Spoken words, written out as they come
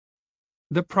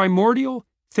The primordial,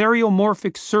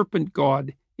 theriomorphic serpent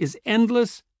god is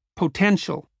endless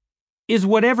potential, is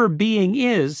whatever being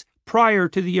is prior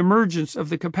to the emergence of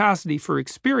the capacity for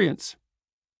experience.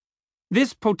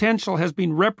 This potential has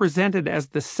been represented as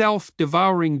the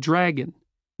self-devouring dragon,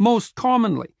 most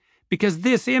commonly because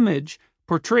this image,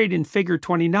 portrayed in Figure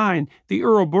 29, the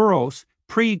Ouroboros,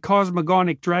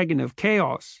 pre-cosmogonic dragon of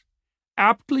chaos,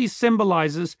 aptly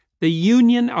symbolizes the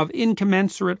union of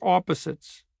incommensurate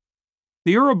opposites.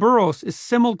 The Ouroboros is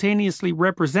simultaneously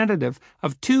representative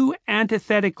of two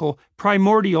antithetical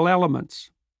primordial elements.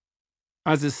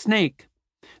 As a snake,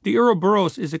 the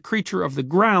Ouroboros is a creature of the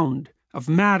ground, of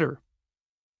matter.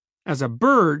 As a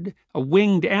bird, a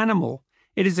winged animal,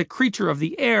 it is a creature of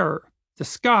the air, the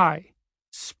sky,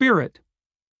 spirit.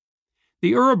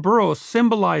 The Ouroboros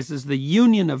symbolizes the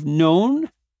union of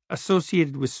known,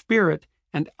 associated with spirit,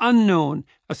 and unknown,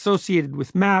 associated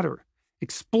with matter,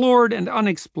 explored and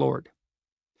unexplored.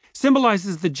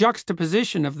 Symbolizes the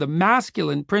juxtaposition of the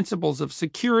masculine principles of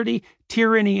security,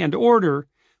 tyranny, and order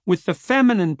with the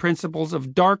feminine principles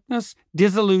of darkness,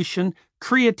 dissolution,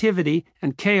 creativity,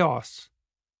 and chaos.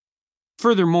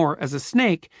 Furthermore, as a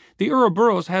snake, the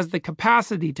Ouroboros has the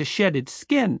capacity to shed its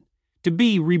skin, to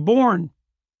be reborn.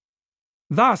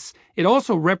 Thus, it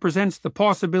also represents the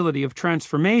possibility of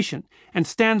transformation and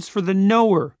stands for the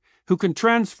knower who can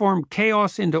transform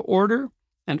chaos into order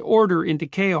and order into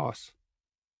chaos.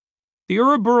 The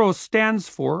Ouroboros stands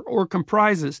for or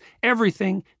comprises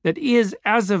everything that is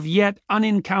as of yet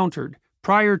unencountered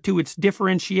prior to its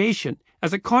differentiation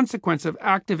as a consequence of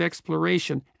active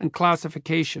exploration and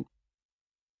classification.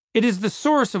 It is the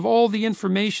source of all the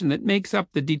information that makes up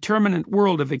the determinate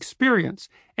world of experience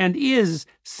and is,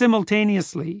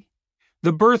 simultaneously,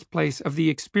 the birthplace of the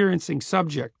experiencing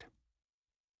subject.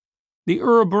 The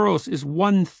Ouroboros is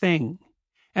one thing,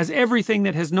 as everything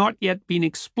that has not yet been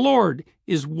explored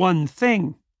is one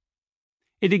thing.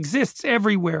 It exists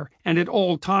everywhere and at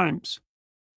all times.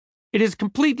 It is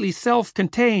completely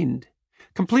self-contained,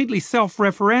 completely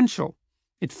self-referential.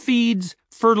 It feeds,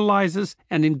 fertilizes,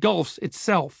 and engulfs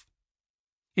itself.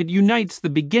 It unites the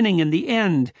beginning and the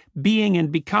end, being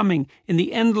and becoming, in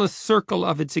the endless circle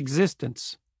of its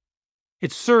existence.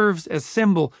 It serves as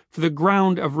symbol for the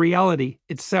ground of reality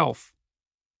itself.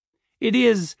 It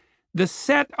is the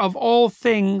set of all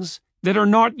things that are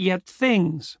not yet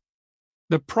things,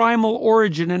 the primal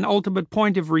origin and ultimate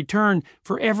point of return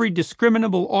for every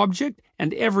discriminable object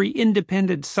and every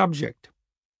independent subject.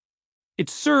 It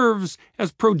serves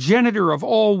as progenitor of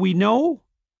all we know,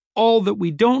 all that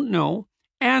we don't know,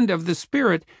 and of the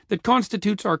spirit that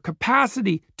constitutes our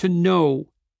capacity to know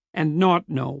and not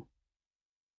know.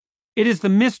 It is the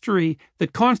mystery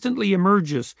that constantly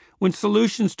emerges when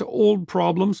solutions to old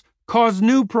problems cause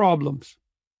new problems,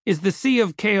 is the sea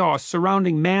of chaos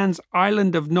surrounding man's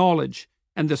island of knowledge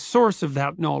and the source of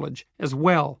that knowledge as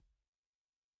well.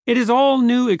 It is all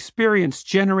new experience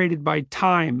generated by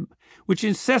time, which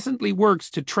incessantly works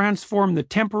to transform the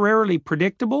temporarily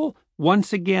predictable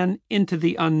once again into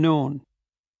the unknown.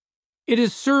 It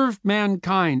has served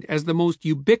mankind as the most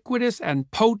ubiquitous and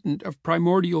potent of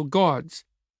primordial gods,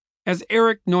 as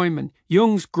Erich Neumann,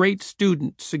 Jung's great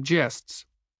student, suggests.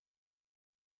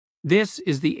 This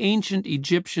is the ancient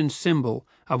Egyptian symbol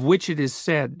of which it is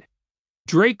said,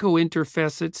 Draco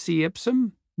interfecit si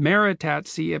ipsum, maritat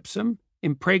si ipsum,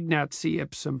 impregnat si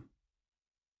ipsum.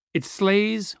 It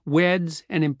slays, weds,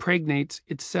 and impregnates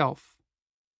itself.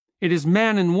 It is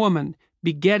man and woman,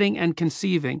 begetting and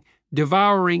conceiving,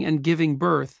 devouring and giving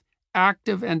birth,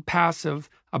 active and passive,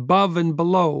 above and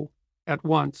below, at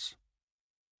once.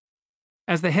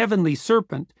 As the heavenly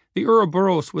serpent, the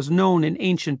Ouroboros was known in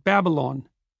ancient Babylon.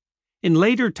 In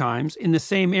later times, in the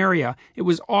same area, it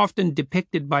was often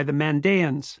depicted by the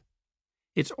Mandaeans.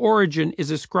 Its origin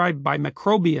is ascribed by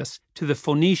Macrobius to the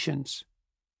Phoenicians.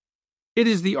 It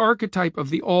is the archetype of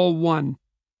the All-One,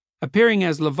 appearing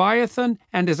as Leviathan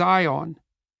and as Ion,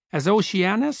 as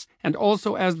Oceanus and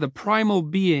also as the primal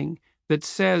being that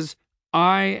says,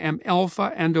 I am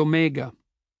Alpha and Omega.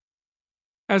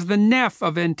 As the Neph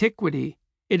of antiquity,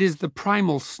 it is the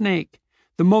primal snake,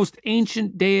 the most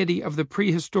ancient deity of the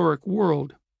prehistoric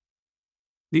world.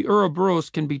 The Ouroboros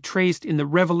can be traced in the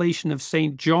revelation of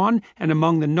St. John and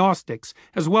among the Gnostics,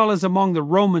 as well as among the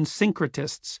Roman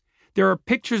syncretists. There are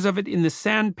pictures of it in the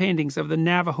sand paintings of the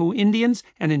Navajo Indians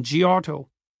and in Giotto.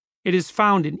 It is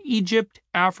found in Egypt,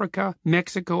 Africa,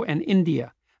 Mexico, and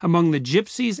India, among the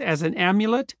gypsies as an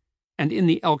amulet, and in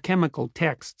the alchemical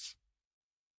texts.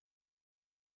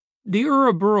 The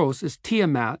Ouroboros is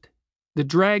Tiamat, the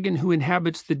dragon who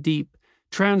inhabits the deep,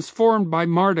 transformed by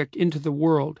Marduk into the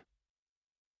world.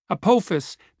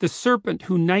 Apophis, the serpent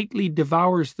who nightly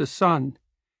devours the sun,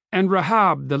 and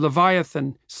Rahab, the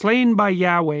Leviathan, slain by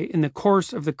Yahweh in the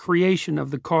course of the creation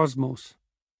of the cosmos.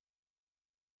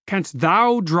 Canst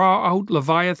thou draw out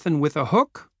Leviathan with a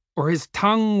hook, or his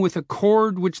tongue with a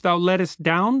cord which thou lettest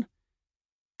down?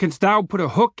 Canst thou put a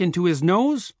hook into his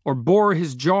nose, or bore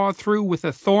his jaw through with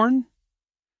a thorn?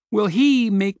 Will he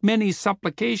make many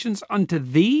supplications unto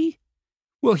thee?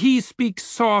 Will he speak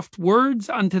soft words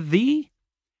unto thee?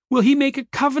 Will he make a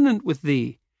covenant with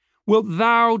thee? Wilt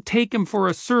thou take him for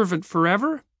a servant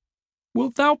forever?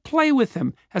 Wilt thou play with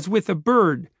him as with a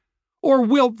bird, or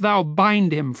wilt thou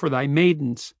bind him for thy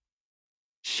maidens?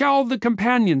 Shall the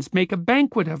companions make a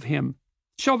banquet of him?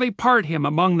 Shall they part him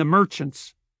among the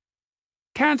merchants?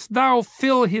 Canst thou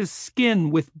fill his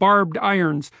skin with barbed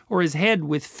irons, or his head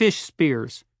with fish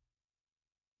spears?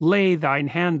 Lay thine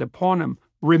hand upon him,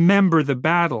 remember the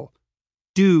battle.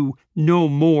 Do no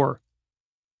more.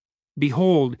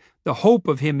 Behold, the hope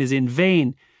of him is in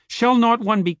vain. Shall not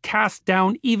one be cast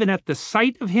down even at the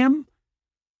sight of him?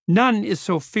 None is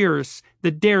so fierce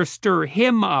that dare stir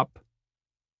him up.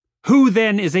 Who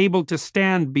then is able to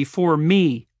stand before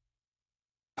me?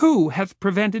 Who hath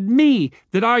prevented me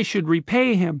that I should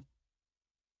repay him?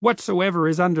 Whatsoever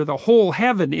is under the whole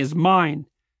heaven is mine.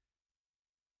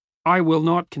 I will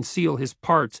not conceal his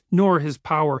parts, nor his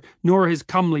power, nor his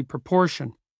comely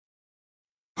proportion.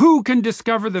 Who can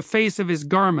discover the face of his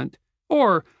garment?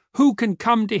 Or who can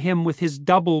come to him with his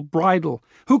double bridle?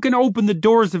 Who can open the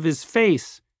doors of his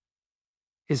face?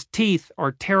 His teeth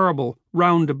are terrible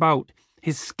round about.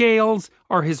 His scales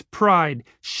are his pride,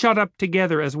 shut up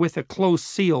together as with a close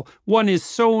seal. One is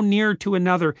so near to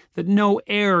another that no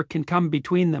air can come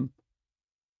between them.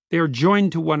 They are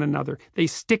joined to one another. They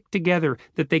stick together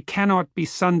that they cannot be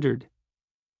sundered.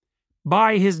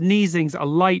 By his neesings a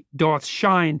light doth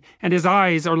shine, and his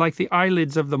eyes are like the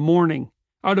eyelids of the morning.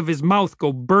 Out of his mouth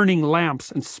go burning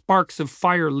lamps, and sparks of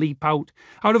fire leap out.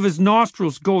 Out of his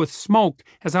nostrils goeth smoke,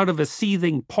 as out of a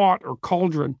seething pot or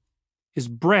cauldron. His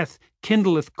breath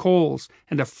kindleth coals,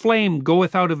 and a flame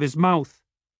goeth out of his mouth.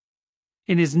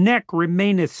 In his neck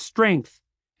remaineth strength,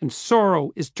 and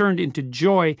sorrow is turned into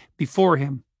joy before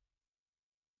him.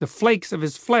 The flakes of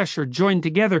his flesh are joined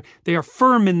together. They are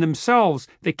firm in themselves.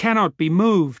 They cannot be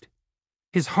moved.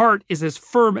 His heart is as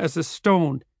firm as a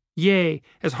stone, yea,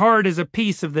 as hard as a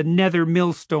piece of the nether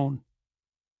millstone.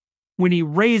 When he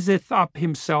raiseth up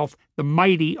himself, the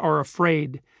mighty are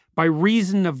afraid. By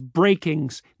reason of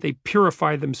breakings they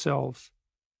purify themselves.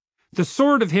 The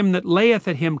sword of him that layeth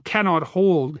at him cannot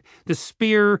hold, the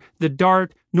spear, the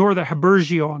dart, nor the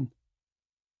habergeon.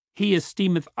 He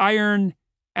esteemeth iron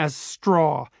as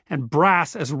straw, and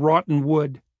brass as rotten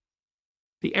wood.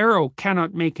 The arrow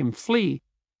cannot make him flee.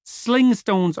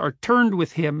 Slingstones are turned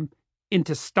with him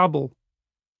into stubble.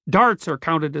 Darts are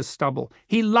counted as stubble.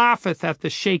 He laugheth at the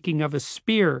shaking of a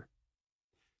spear.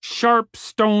 Sharp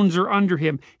stones are under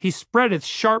him. He spreadeth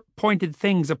sharp-pointed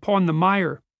things upon the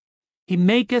mire. He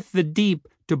maketh the deep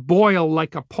to boil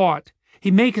like a pot.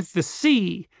 He maketh the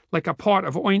sea like a pot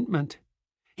of ointment.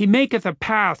 He maketh a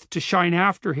path to shine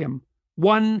after him.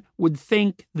 One would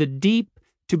think the deep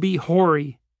to be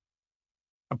hoary.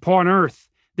 Upon earth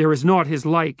there is not his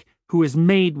like, who is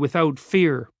made without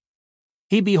fear.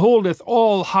 He beholdeth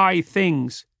all high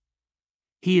things.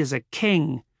 He is a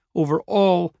king over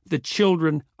all the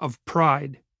children of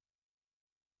pride.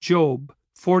 Job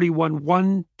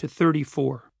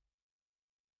 41:1-34.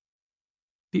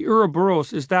 The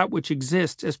Ouroboros is that which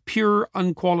exists as pure,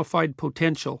 unqualified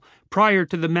potential, prior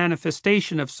to the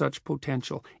manifestation of such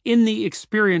potential, in the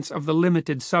experience of the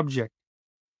limited subject.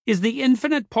 Is the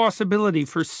infinite possibility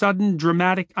for sudden,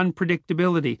 dramatic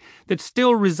unpredictability that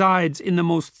still resides in the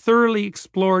most thoroughly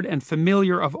explored and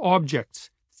familiar of objects,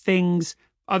 things,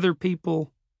 other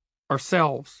people,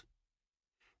 ourselves.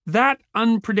 That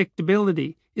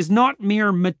unpredictability is not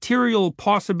mere material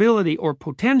possibility or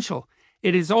potential,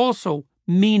 it is also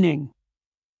meaning.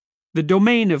 The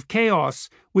domain of chaos,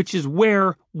 which is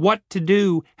where what to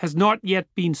do has not yet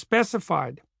been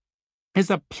specified, is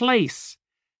a place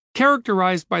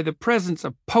characterized by the presence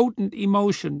of potent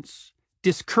emotions,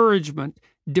 discouragement,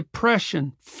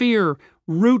 depression, fear,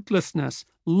 rootlessness,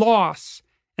 loss,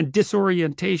 and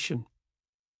disorientation.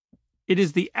 It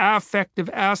is the affective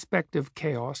aspect of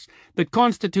chaos that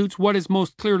constitutes what is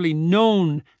most clearly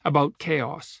known about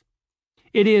chaos.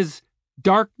 It is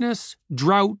darkness,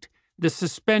 drought, the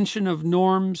suspension of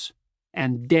norms,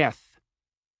 and death.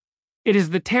 It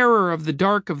is the terror of the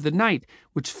dark of the night,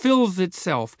 which fills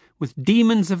itself with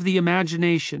demons of the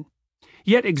imagination,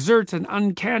 yet exerts an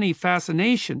uncanny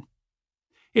fascination.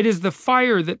 It is the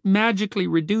fire that magically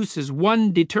reduces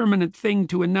one determinate thing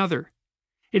to another.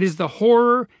 It is the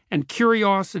horror and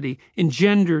curiosity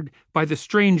engendered by the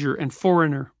stranger and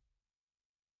foreigner.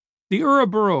 The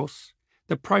Ouroboros,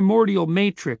 the primordial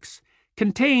matrix,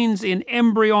 contains in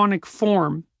embryonic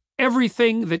form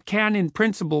everything that can in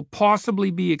principle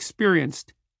possibly be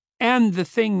experienced, and the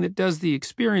thing that does the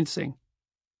experiencing.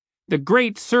 The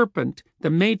great serpent, the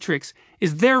matrix,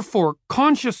 is therefore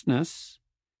consciousness,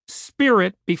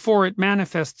 spirit before it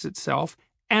manifests itself,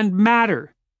 and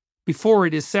matter before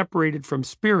it is separated from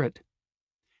spirit.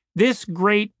 This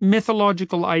great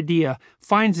mythological idea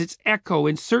finds its echo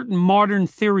in certain modern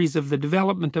theories of the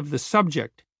development of the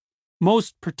subject,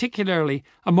 most particularly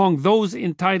among those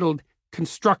entitled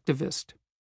constructivist.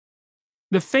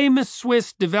 The famous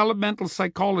Swiss developmental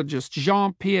psychologist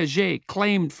Jean Piaget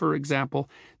claimed, for example,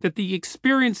 that the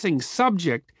experiencing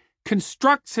subject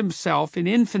constructs himself in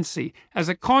infancy as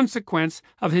a consequence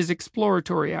of his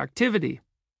exploratory activity.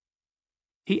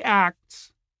 He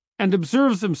acts and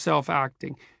observes himself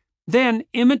acting, then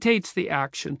imitates the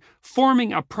action,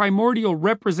 forming a primordial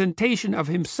representation of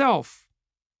himself.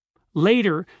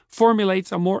 Later,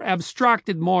 formulates a more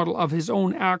abstracted model of his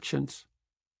own actions.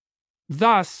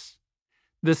 Thus,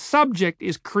 the subject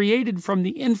is created from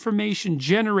the information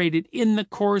generated in the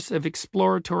course of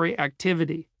exploratory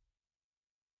activity.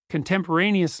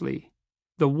 Contemporaneously,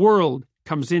 the world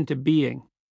comes into being.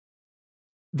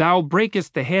 Thou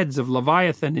breakest the heads of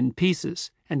Leviathan in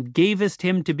pieces, and gavest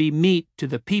him to be meat to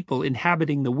the people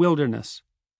inhabiting the wilderness.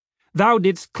 Thou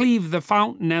didst cleave the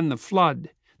fountain and the flood.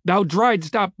 Thou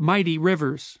driedst up mighty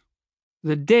rivers.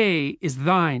 The day is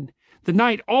thine. The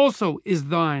night also is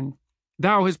thine.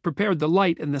 Thou hast prepared the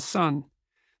light and the sun.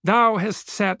 Thou hast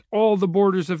set all the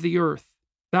borders of the earth.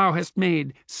 Thou hast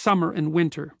made summer and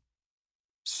winter.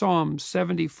 Psalm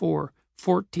 74,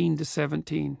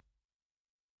 14-17.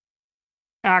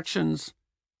 Actions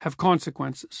have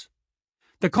consequences.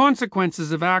 The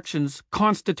consequences of actions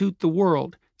constitute the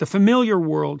world, the familiar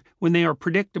world when they are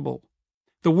predictable,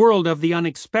 the world of the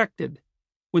unexpected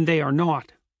when they are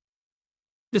not.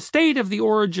 The state of the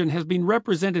origin has been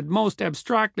represented most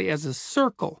abstractly as a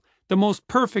circle, the most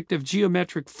perfect of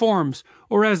geometric forms,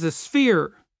 or as a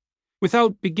sphere,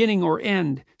 without beginning or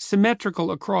end,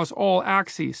 symmetrical across all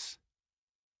axes.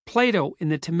 Plato, in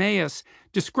the Timaeus,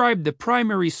 described the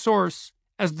primary source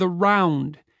as the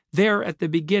round, there at the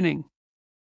beginning.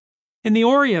 In the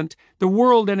Orient, the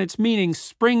world and its meaning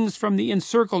springs from the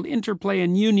encircled interplay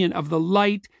and union of the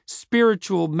light,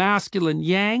 spiritual, masculine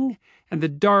yang and the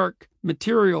dark,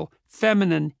 material,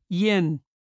 feminine yin.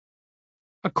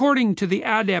 According to the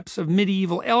adepts of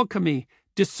medieval alchemy,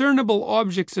 discernible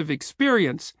objects of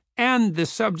experience and the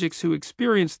subjects who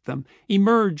experienced them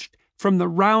emerged from the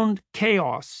round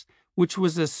chaos, which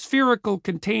was a spherical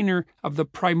container of the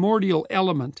primordial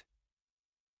element.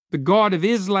 The God of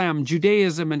Islam,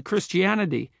 Judaism, and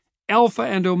Christianity, Alpha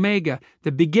and Omega,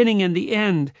 the beginning and the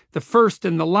end, the first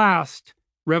and the last,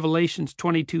 Revelations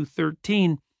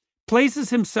 22:13, places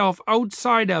himself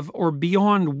outside of or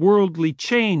beyond worldly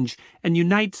change and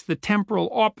unites the temporal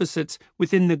opposites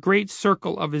within the great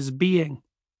circle of his being.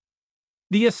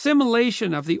 The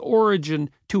assimilation of the origin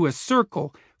to a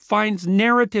circle finds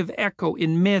narrative echo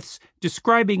in myths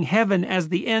describing heaven as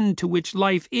the end to which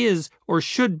life is or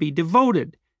should be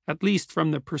devoted, at least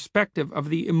from the perspective of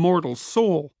the immortal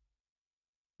soul.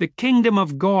 The kingdom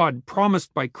of God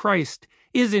promised by Christ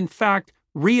is in fact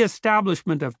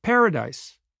re-establishment of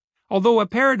paradise, although a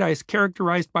paradise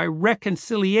characterized by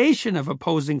reconciliation of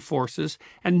opposing forces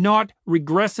and not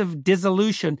regressive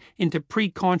dissolution into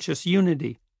pre-conscious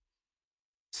unity.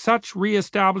 Such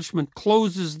re-establishment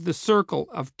closes the circle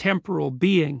of temporal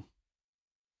being.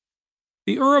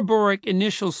 The Ouroboros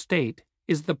initial state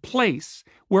is the place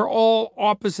where all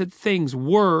opposite things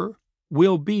were,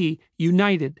 will be,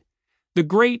 united. The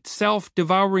great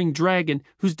self-devouring dragon,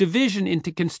 whose division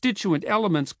into constituent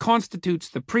elements constitutes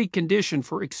the precondition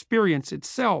for experience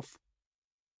itself.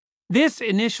 This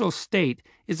initial state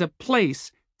is a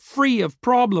place free of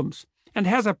problems and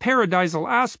has a paradisal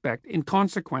aspect in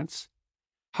consequence.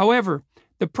 However,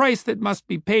 the price that must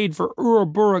be paid for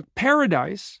Ouroboros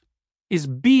paradise is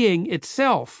being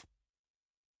itself.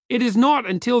 It is not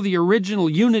until the original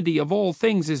unity of all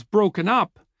things is broken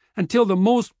up, until the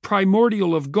most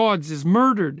primordial of gods is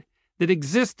murdered, that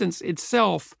existence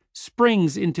itself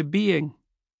springs into being.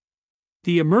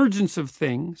 The emergence of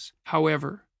things,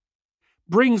 however,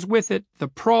 brings with it the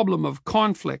problem of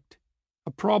conflict,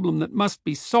 a problem that must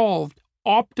be solved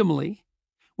optimally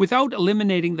without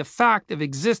eliminating the fact of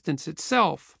existence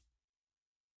itself.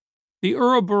 The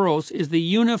Ouroboros is the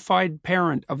unified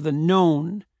parent of the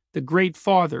known, the Great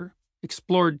Father,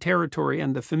 explored territory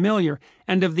and the familiar,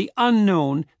 and of the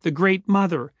unknown, the Great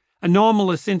Mother,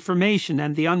 anomalous information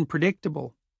and the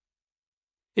unpredictable.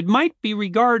 It might be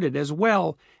regarded as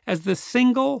well as the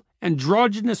single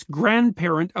androgynous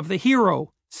grandparent of the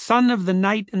hero, son of the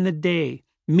night and the day,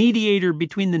 mediator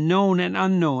between the known and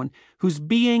unknown, whose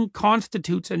being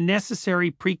constitutes a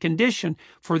necessary precondition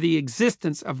for the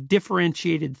existence of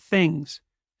differentiated things,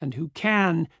 and who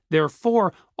can,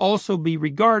 therefore, also be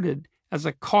regarded as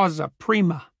a causa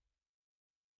prima.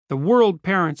 The world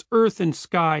parents, earth and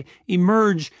sky,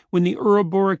 emerge when the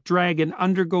Ouroboros dragon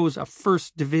undergoes a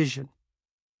first division.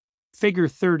 Figure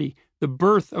 30, the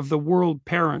birth of the world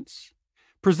parents,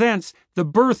 presents the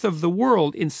birth of the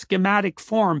world in schematic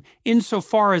form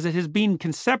insofar as it has been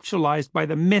conceptualized by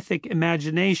the mythic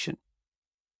imagination.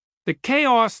 The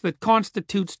chaos that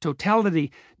constitutes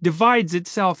totality divides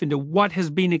itself into what has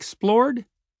been explored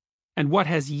and what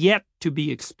has yet to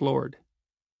be explored.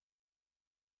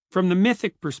 From the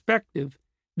mythic perspective,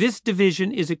 this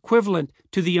division is equivalent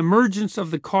to the emergence of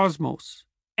the cosmos,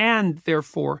 and,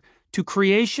 therefore, to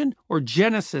creation or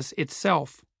Genesis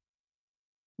itself.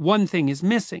 One thing is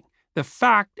missing, the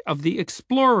fact of the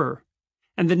explorer,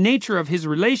 and the nature of his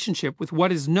relationship with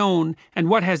what is known and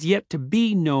what has yet to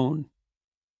be known.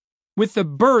 With the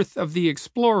birth of the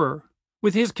explorer,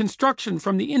 with his construction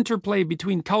from the interplay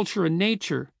between culture and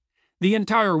nature, the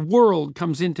entire world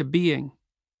comes into being.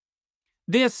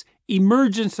 This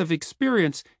emergence of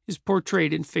experience is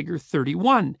portrayed in Figure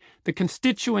 31, the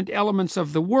constituent elements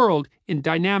of the world in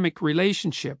dynamic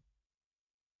relationship.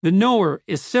 The knower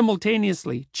is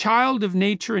simultaneously child of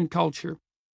nature and culture,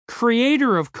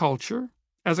 creator of culture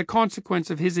as a consequence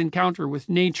of his encounter with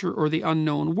nature or the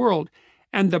unknown world,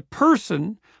 and the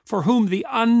person for whom the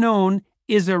unknown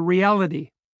is a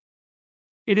reality.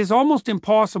 It is almost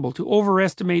impossible to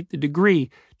overestimate the degree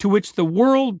to which the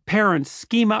world parent's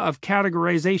schema of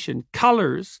categorization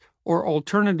colors, or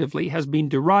alternatively has been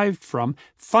derived from,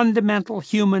 fundamental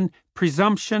human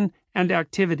presumption and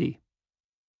activity.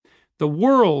 The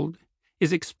world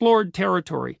is explored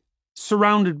territory,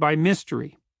 surrounded by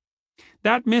mystery.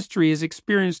 That mystery is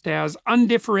experienced as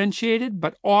undifferentiated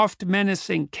but oft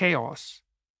menacing chaos.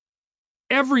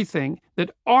 Everything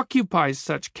that occupies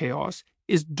such chaos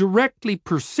is directly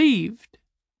perceived,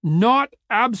 not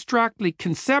abstractly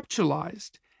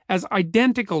conceptualized, as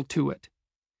identical to it,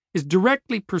 is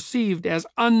directly perceived as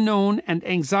unknown and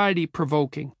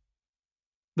anxiety-provoking.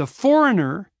 The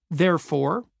foreigner,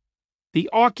 therefore, the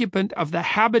occupant of the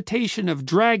habitation of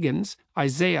dragons,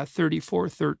 Isaiah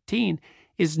 34:13,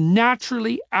 is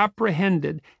naturally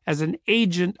apprehended as an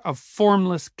agent of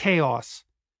formless chaos.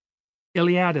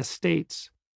 Iliadus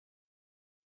states,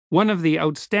 one of the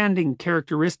outstanding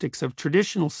characteristics of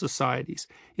traditional societies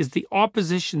is the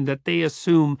opposition that they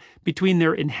assume between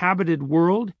their inhabited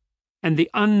world and the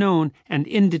unknown and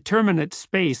indeterminate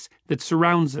space that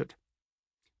surrounds it.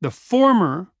 The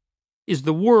former is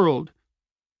the world,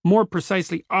 more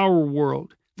precisely our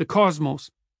world, the cosmos.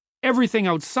 Everything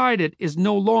outside it is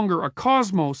no longer a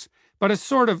cosmos, but a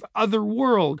sort of other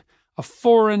world, a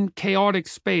foreign, chaotic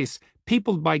space,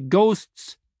 peopled by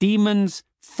ghosts, demons,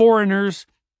 foreigners,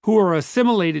 who are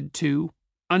assimilated to,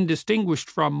 undistinguished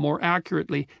from, more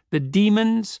accurately, the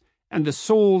demons and the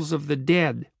souls of the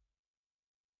dead.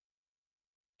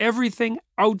 Everything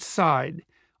outside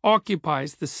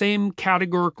occupies the same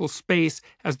categorical space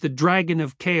as the dragon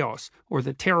of chaos, or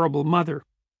the terrible mother.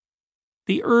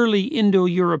 The early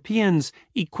Indo-Europeans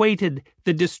equated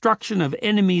the destruction of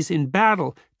enemies in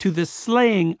battle to the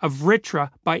slaying of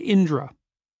Vritra by Indra.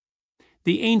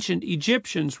 The ancient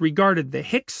Egyptians regarded the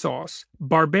Hyksos,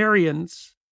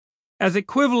 barbarians, as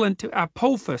equivalent to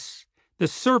Apophis, the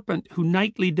serpent who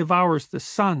nightly devours the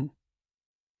sun.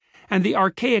 And the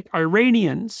archaic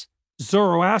Iranians,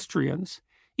 Zoroastrians,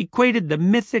 equated the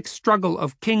mythic struggle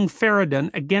of King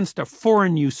Feridun against a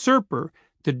foreign usurper,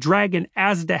 the dragon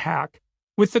Azdahak,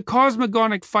 with the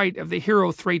cosmogonic fight of the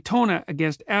hero Thraitona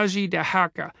against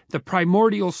Agi-Dahaka, the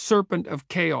primordial serpent of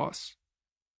chaos.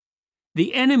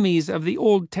 The enemies of the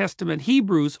Old Testament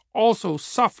Hebrews also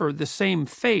suffer the same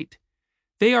fate.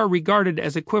 They are regarded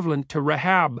as equivalent to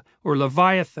Rahab or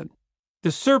Leviathan,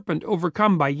 the serpent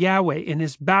overcome by Yahweh in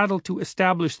his battle to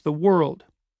establish the world.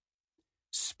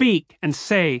 Speak and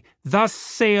say, Thus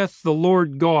saith the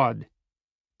Lord God.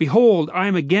 Behold, I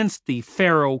am against thee,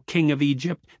 Pharaoh, king of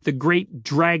Egypt, the great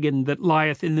dragon that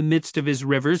lieth in the midst of his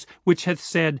rivers, which hath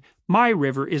said, My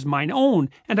river is mine own,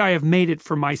 and I have made it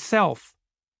for myself.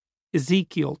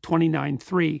 Ezekiel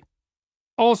 29:3.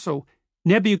 Also,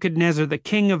 Nebuchadnezzar the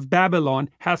king of Babylon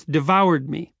hath devoured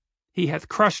me. He hath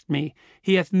crushed me.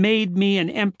 He hath made me an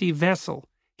empty vessel.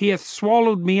 He hath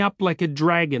swallowed me up like a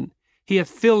dragon. He hath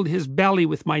filled his belly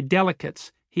with my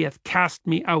delicates. He hath cast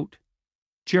me out.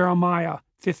 Jeremiah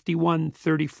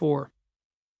 51:34.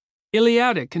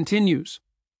 Iliada continues.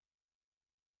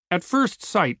 At first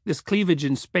sight, this cleavage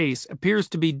in space appears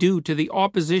to be due to the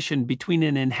opposition between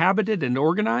an inhabited and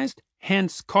organized,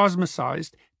 hence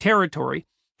cosmicized, territory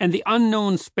and the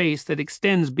unknown space that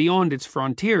extends beyond its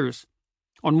frontiers.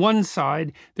 On one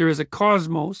side, there is a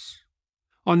cosmos,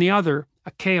 on the other,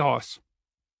 a chaos.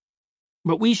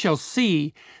 But we shall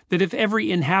see that if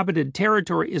every inhabited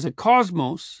territory is a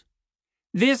cosmos,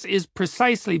 this is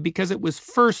precisely because it was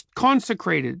first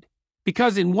consecrated,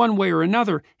 because in one way or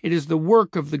another it is the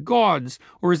work of the gods,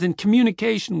 or is in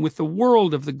communication with the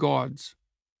world of the gods.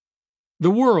 The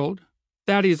world,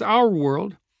 that is our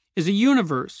world, is a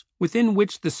universe within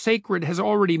which the sacred has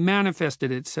already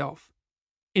manifested itself,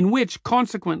 in which,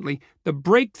 consequently, the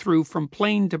breakthrough from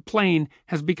plane to plane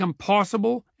has become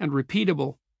possible and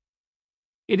repeatable.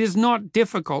 It is not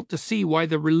difficult to see why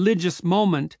the religious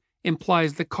moment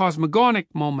implies the cosmogonic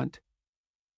moment.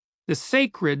 The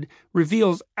sacred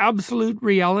reveals absolute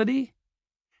reality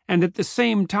and at the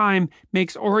same time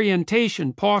makes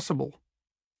orientation possible.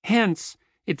 Hence,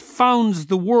 it founds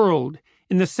the world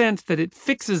in the sense that it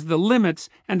fixes the limits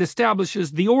and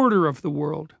establishes the order of the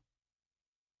world.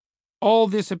 All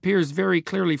this appears very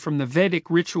clearly from the Vedic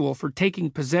ritual for taking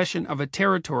possession of a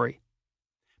territory.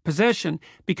 Possession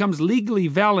becomes legally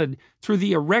valid through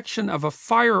the erection of a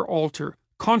fire altar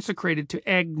consecrated to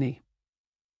Agni.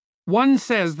 One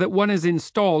says that one is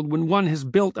installed when one has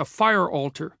built a fire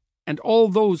altar, and all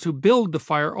those who build the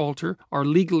fire altar are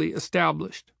legally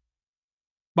established.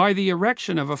 By the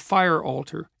erection of a fire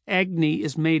altar, Agni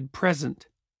is made present,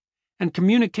 and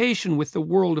communication with the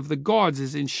world of the gods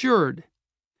is ensured.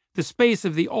 The space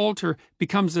of the altar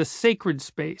becomes a sacred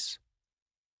space.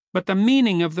 But the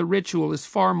meaning of the ritual is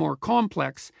far more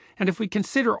complex, and if we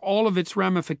consider all of its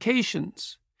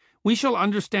ramifications, we shall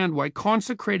understand why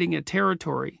consecrating a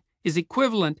territory is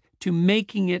equivalent to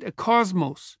making it a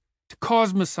cosmos, to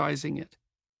cosmicizing it.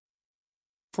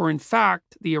 For in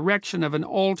fact, the erection of an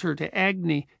altar to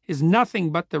Agni is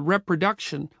nothing but the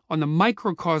reproduction on the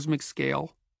microcosmic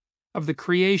scale of the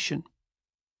creation.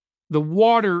 The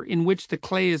water in which the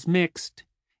clay is mixed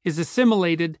is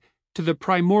assimilated to the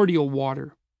primordial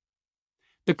water.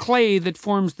 The clay that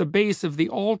forms the base of the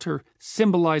altar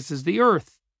symbolizes the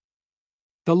earth.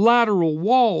 The lateral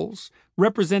walls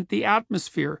represent the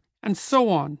atmosphere, and so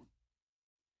on.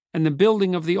 And the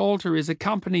building of the altar is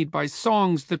accompanied by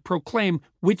songs that proclaim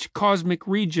which cosmic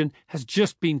region has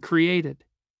just been created.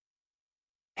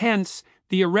 Hence,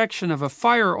 the erection of a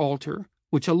fire altar,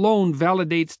 which alone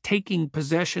validates taking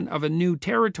possession of a new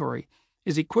territory,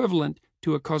 is equivalent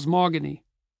to a cosmogony.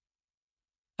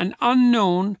 An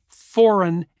unknown,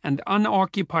 foreign, and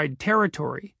unoccupied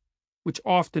territory, which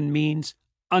often means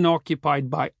unoccupied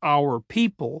by our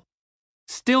people,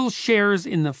 still shares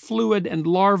in the fluid and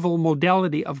larval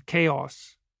modality of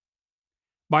chaos.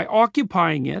 By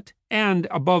occupying it, and,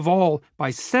 above all,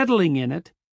 by settling in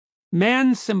it,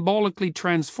 man symbolically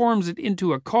transforms it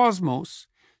into a cosmos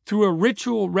through a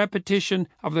ritual repetition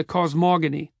of the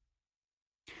cosmogony.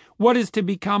 What is to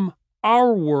become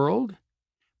our world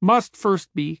must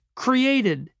first be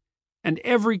created, and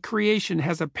every creation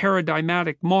has a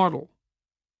paradigmatic model,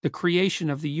 the creation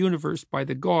of the universe by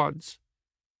the gods.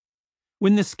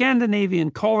 When the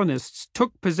Scandinavian colonists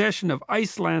took possession of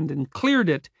Iceland and cleared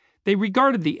it, they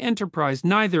regarded the enterprise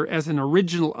neither as an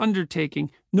original undertaking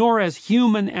nor as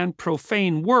human and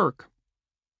profane work.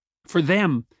 For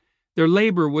them, their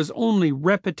labor was only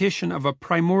repetition of a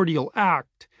primordial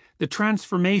act, the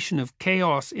transformation of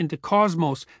chaos into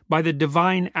cosmos by the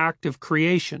divine act of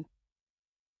creation.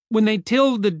 When they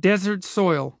tilled the desert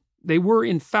soil, they were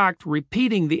in fact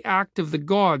repeating the act of the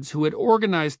gods who had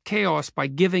organized chaos by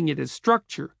giving it its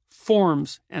structure,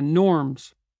 forms, and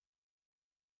norms.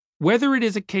 Whether it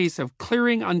is a case of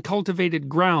clearing uncultivated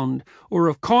ground or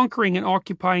of conquering and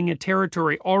occupying a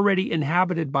territory already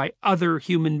inhabited by other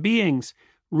human beings,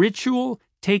 ritual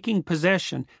taking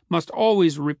possession must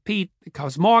always repeat the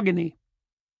cosmogony.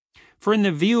 For in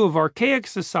the view of archaic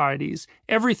societies,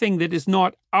 everything that is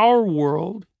not our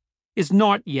world is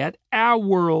not yet our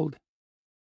world.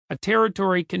 A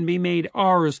territory can be made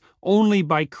ours only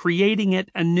by creating it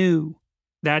anew,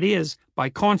 that is, by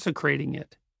consecrating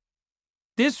it.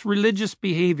 This religious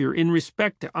behavior in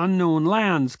respect to unknown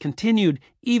lands continued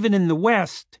even in the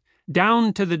West,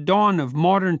 down to the dawn of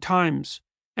modern times,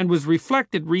 and was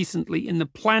reflected recently in the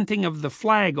planting of the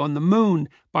flag on the moon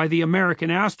by the American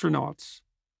astronauts.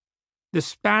 The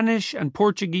Spanish and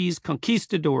Portuguese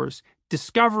conquistadors,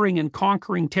 discovering and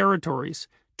conquering territories,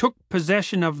 took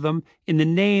possession of them in the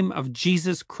name of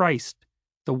Jesus Christ,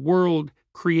 the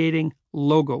world-creating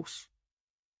Logos.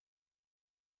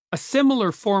 A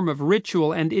similar form of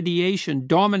ritual and ideation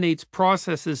dominates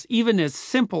processes even as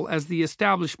simple as the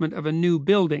establishment of a new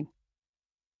building.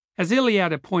 As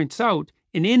Iliada points out,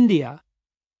 in India,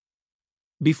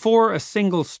 before a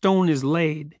single stone is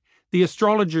laid, the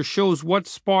astrologer shows what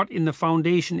spot in the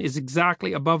foundation is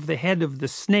exactly above the head of the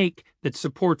snake that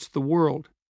supports the world.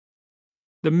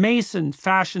 The mason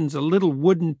fashions a little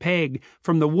wooden peg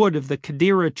from the wood of the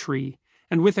Kadira tree,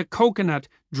 and with a coconut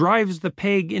drives the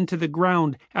peg into the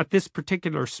ground at this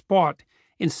particular spot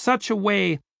in such a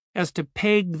way as to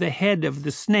peg the head of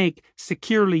the snake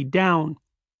securely down.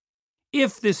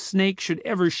 If this snake should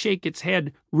ever shake its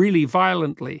head really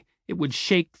violently, it would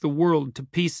shake the world to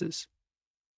pieces.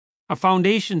 A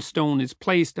foundation stone is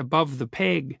placed above the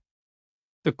peg.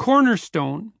 The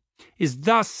cornerstone is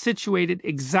thus situated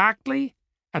exactly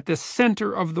at the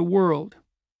center of the world.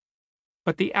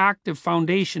 But the active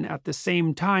foundation at the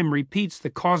same time repeats the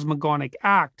cosmogonic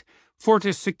act, for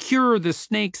to secure the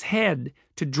snake's head,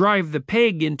 to drive the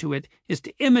peg into it, is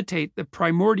to imitate the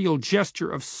primordial gesture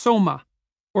of Soma,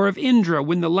 or of Indra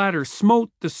when the latter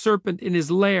smote the serpent in his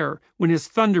lair when his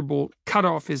thunderbolt cut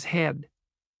off his head.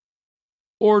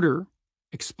 Order,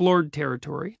 explored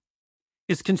territory,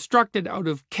 is constructed out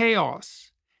of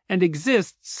chaos and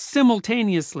exists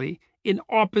simultaneously in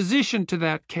opposition to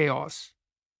that chaos,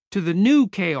 to the new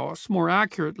chaos, more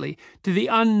accurately, to the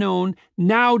unknown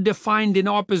now defined in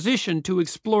opposition to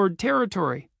explored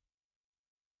territory.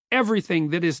 Everything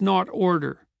that is not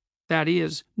order, that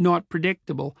is, not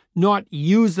predictable, not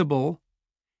usable,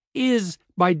 is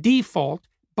by default,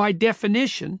 by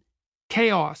definition,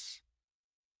 chaos.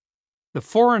 The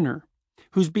foreigner,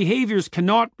 whose behaviors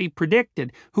cannot be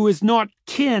predicted, who is not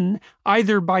kin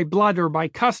either by blood or by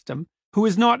custom, who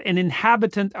is not an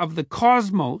inhabitant of the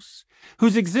cosmos,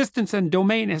 whose existence and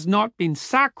domain has not been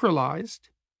sacralized,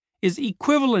 is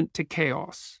equivalent to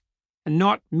chaos, and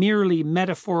not merely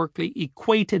metaphorically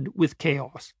equated with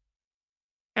chaos.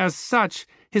 As such,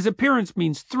 his appearance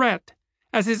means threat,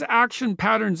 as his action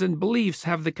patterns and beliefs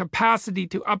have the capacity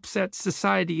to upset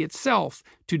society itself,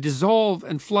 to dissolve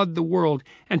and flood the world,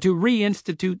 and to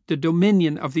reinstitute the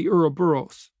dominion of the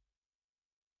Ouroboros.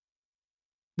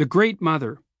 The Great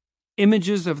Mother,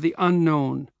 images of the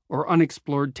unknown or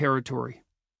unexplored territory.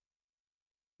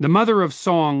 The mother of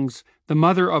songs, the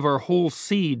mother of our whole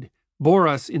seed, bore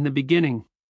us in the beginning.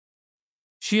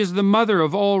 She is the mother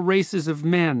of all races of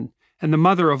men, and the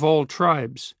mother of all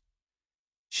tribes.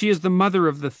 She is the mother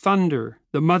of the thunder,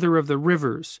 the mother of the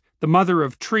rivers, the mother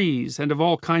of trees and of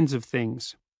all kinds of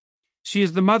things. She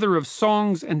is the mother of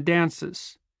songs and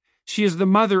dances. She is the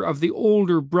mother of the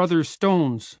older brother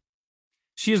stones.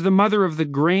 She is the mother of the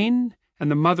grain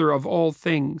and the mother of all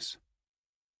things.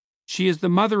 She is the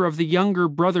mother of the younger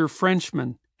brother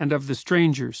Frenchmen and of the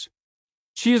strangers.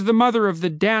 She is the mother of the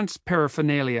dance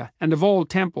paraphernalia and of all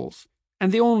temples,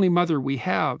 and the only mother we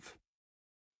have.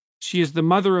 She is the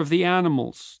mother of the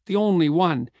animals, the only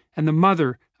one, and the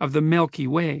mother of the Milky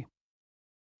Way.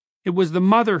 It was the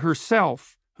mother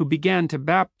herself who began to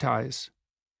baptize.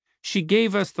 She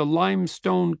gave us the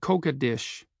limestone coca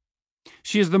dish.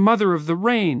 She is the mother of the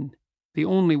rain, the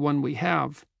only one we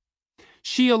have.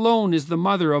 She alone is the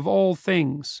mother of all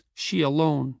things, she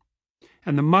alone.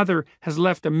 And the mother has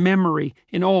left a memory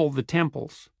in all the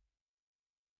temples.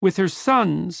 With her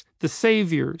sons, the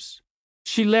saviors,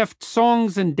 she left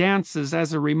songs and dances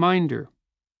as a reminder.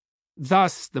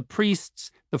 Thus the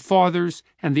priests, the fathers,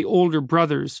 and the older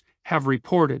brothers have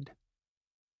reported.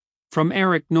 From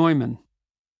Erich Neumann.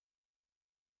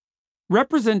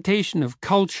 Representation of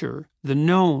culture, the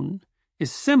known,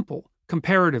 is simple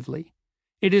comparatively.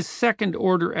 It is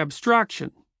second-order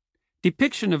abstraction,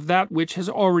 depiction of that which has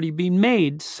already been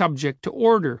made subject to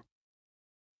order.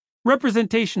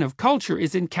 Representation of culture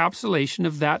is encapsulation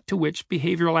of that to which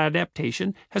behavioral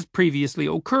adaptation has previously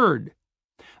occurred,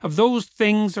 of those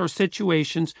things or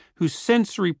situations whose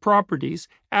sensory properties,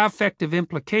 affective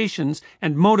implications,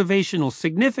 and motivational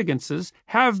significances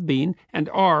have been and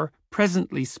are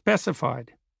presently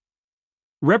specified.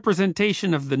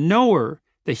 Representation of the knower,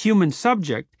 the human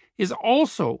subject, is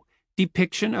also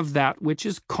depiction of that which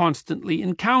is constantly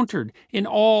encountered in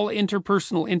all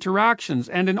interpersonal interactions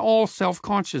and in all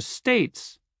self-conscious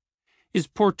states, is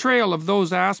portrayal of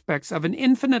those aspects of an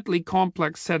infinitely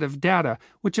complex set of data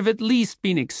which have at least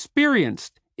been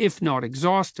experienced, if not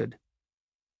exhausted.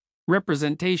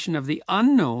 Representation of the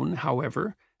unknown,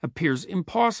 however, appears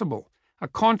impossible, a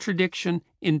contradiction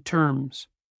in terms.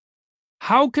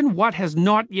 How can what has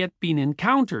not yet been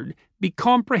encountered be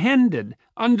comprehended,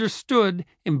 understood,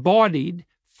 embodied,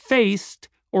 faced,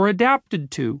 or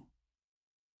adapted to.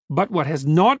 But what has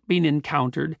not been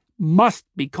encountered must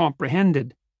be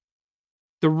comprehended.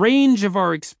 The range of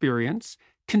our experience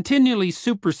continually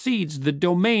supersedes the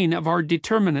domain of our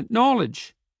determinate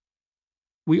knowledge.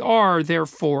 We are,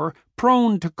 therefore,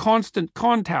 prone to constant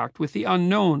contact with the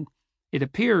unknown, it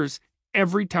appears,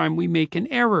 every time we make an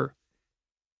error.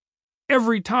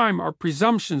 Every time our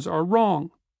presumptions are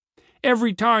wrong.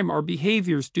 Every time our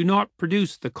behaviors do not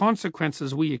produce the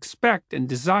consequences we expect and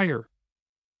desire.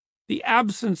 The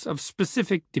absence of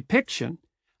specific depiction,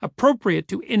 appropriate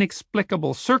to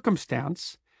inexplicable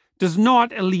circumstance, does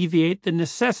not alleviate the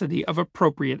necessity of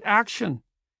appropriate action,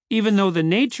 even though the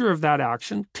nature of that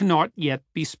action cannot yet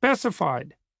be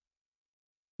specified.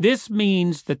 This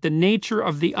means that the nature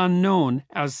of the unknown,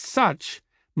 as such,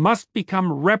 must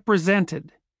become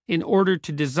represented in order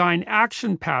to design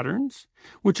action patterns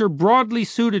which are broadly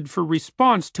suited for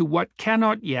response to what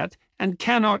cannot yet and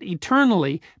cannot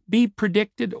eternally be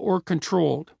predicted or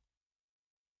controlled.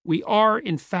 We are,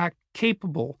 in fact,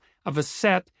 capable of a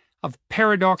set of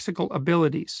paradoxical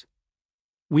abilities.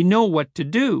 We know what to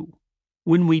do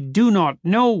when we do not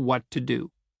know what to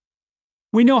do.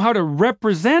 We know how to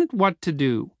represent what to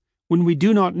do when we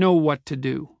do not know what to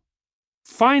do.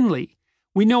 Finally,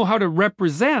 we know how to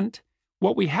represent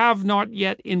what we have not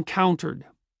yet encountered.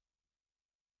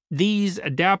 These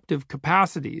adaptive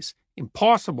capacities,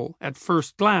 impossible at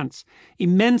first glance,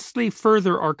 immensely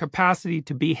further our capacity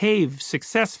to behave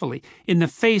successfully in the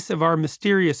face of our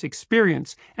mysterious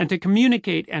experience and to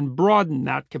communicate and broaden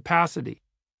that capacity.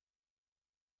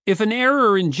 If an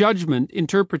error in judgment,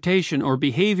 interpretation, or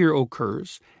behavior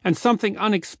occurs, and something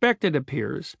unexpected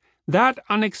appears, that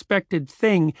unexpected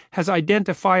thing has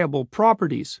identifiable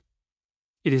properties.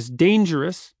 It is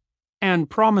dangerous and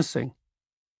promising.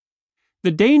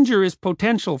 The danger is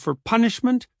potential for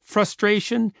punishment,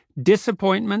 frustration,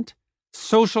 disappointment,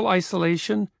 social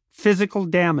isolation, physical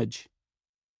damage,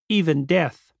 even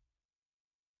death.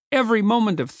 Every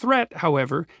moment of threat,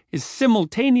 however, is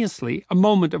simultaneously a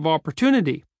moment of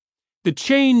opportunity. The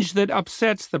change that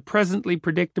upsets the presently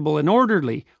predictable and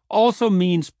orderly also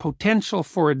means potential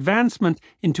for advancement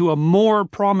into a more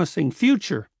promising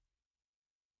future.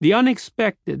 The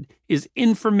unexpected is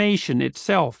information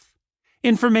itself,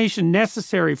 information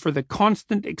necessary for the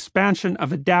constant expansion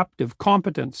of adaptive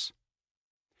competence.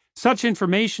 Such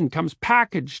information comes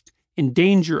packaged in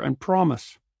danger and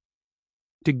promise.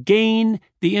 To gain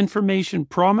the information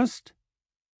promised,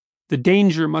 the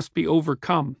danger must be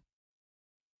overcome.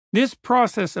 This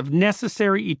process of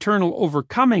necessary eternal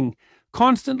overcoming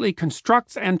constantly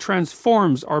constructs and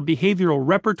transforms our behavioral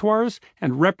repertoires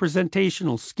and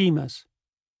representational schemas.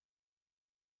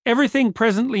 Everything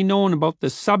presently known about the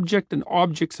subject and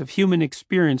objects of human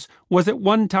experience was at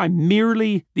one time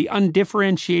merely the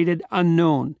undifferentiated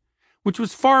unknown, which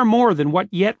was far more than what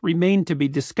yet remained to be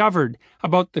discovered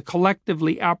about the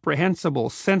collectively apprehensible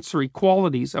sensory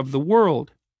qualities of the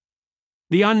world.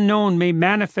 The unknown may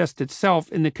manifest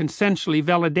itself in the consensually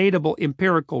validatable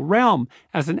empirical realm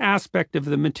as an aspect of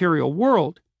the material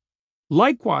world.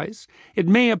 Likewise, it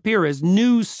may appear as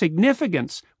new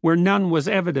significance where none was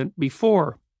evident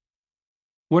before.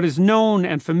 What is known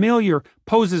and familiar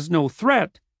poses no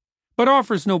threat, but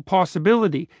offers no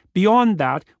possibility beyond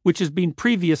that which has been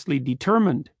previously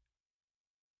determined.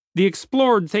 The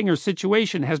explored thing or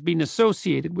situation has been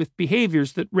associated with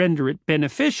behaviors that render it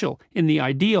beneficial in the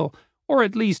ideal, or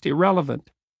at least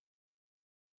irrelevant.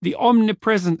 The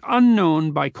omnipresent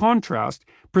unknown, by contrast,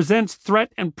 presents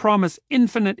threat and promise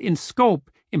infinite in scope,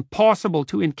 impossible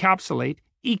to encapsulate,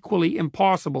 equally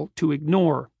impossible to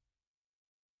ignore.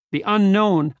 The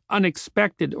unknown,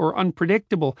 unexpected, or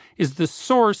unpredictable is the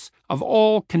source of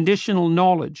all conditional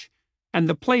knowledge, and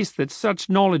the place that such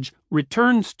knowledge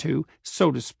returns to,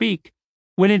 so to speak,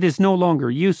 when it is no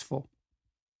longer useful.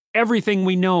 Everything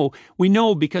we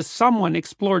know because someone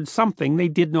explored something they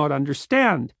did not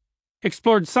understand,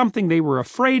 explored something they were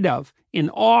afraid of, in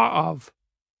awe of.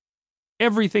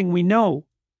 Everything we know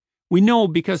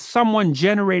because someone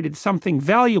generated something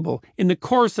valuable in the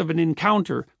course of an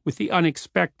encounter with the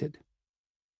unexpected.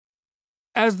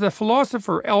 As the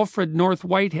philosopher Alfred North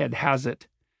Whitehead has it,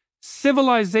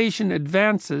 civilization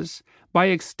advances by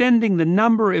extending the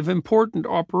number of important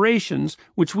operations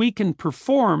which we can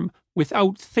perform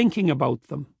without thinking about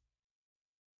them.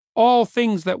 All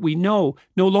things that we know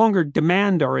no longer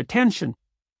demand our attention.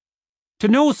 To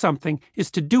know something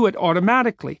is to do it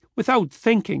automatically, without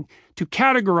thinking, to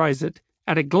categorize it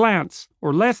at a glance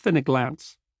or less than a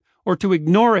glance, or to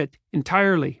ignore it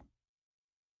entirely.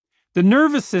 The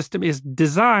nervous system is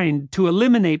designed to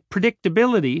eliminate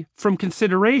predictability from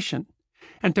consideration,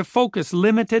 and to focus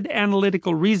limited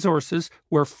analytical resources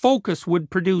where focus would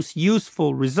produce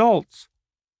useful results.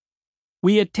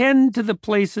 We attend to the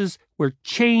places where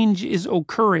change is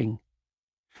occurring,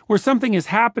 where something is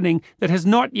happening that has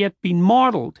not yet been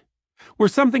modeled, where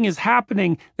something is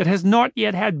happening that has not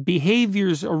yet had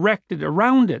behaviors erected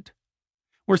around it,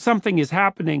 where something is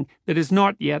happening that is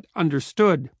not yet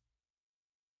understood.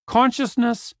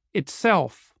 Consciousness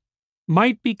itself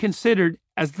might be considered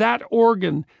as that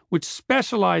organ which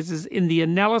specializes in the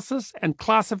analysis and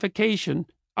classification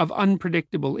of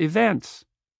unpredictable events.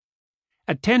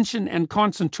 Attention and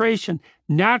concentration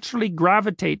naturally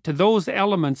gravitate to those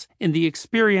elements in the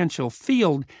experiential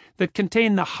field that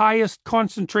contain the highest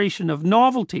concentration of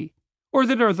novelty, or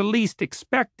that are the least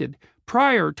expected,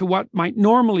 prior to what might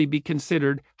normally be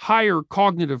considered higher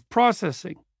cognitive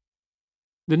processing.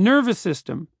 The nervous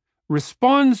system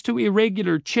responds to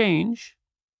irregular change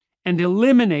and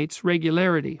eliminates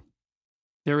regularity.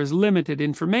 There is limited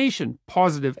information,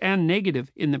 positive and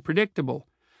negative, in the predictable.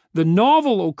 The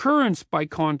novel occurrence, by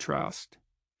contrast,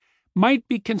 might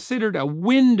be considered a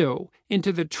window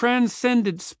into the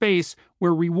transcendent space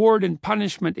where reward and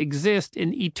punishment exist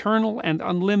in eternal and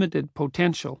unlimited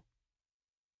potential.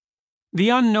 The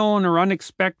unknown or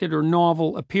unexpected or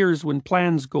novel appears when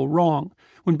plans go wrong,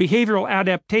 when behavioral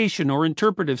adaptation or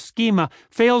interpretive schema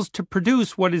fails to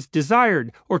produce what is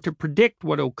desired or to predict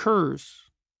what occurs.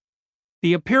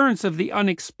 The appearance of the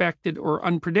unexpected or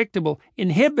unpredictable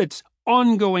inhibits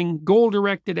ongoing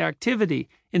goal-directed activity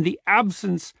in the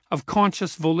absence of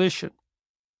conscious volition.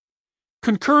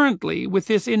 Concurrently with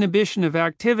this inhibition of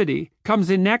activity comes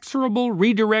inexorable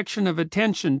redirection of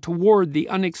attention toward the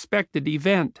unexpected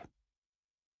event.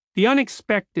 The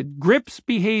unexpected grips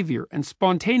behavior and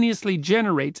spontaneously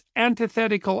generates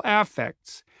antithetical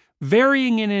affects,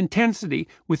 varying in intensity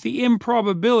with the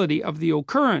improbability of the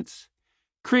occurrence,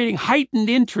 creating heightened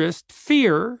interest,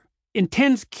 fear,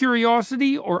 intense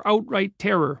curiosity, or outright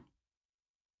terror.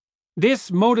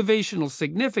 This motivational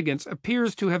significance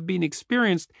appears to have been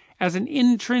experienced as an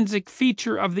intrinsic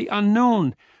feature of the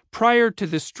unknown prior to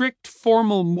the strict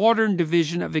formal modern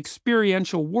division of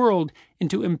experiential world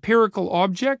into empirical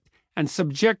object and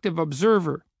subjective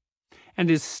observer, and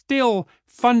is still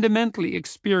fundamentally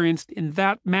experienced in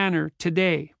that manner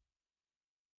today.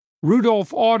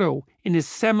 Rudolf Otto, in his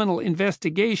seminal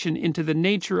investigation into the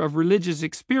nature of religious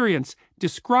experience,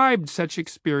 described such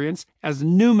experience as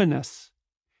numinous,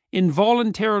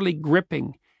 involuntarily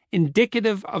gripping,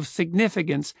 indicative of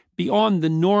significance beyond the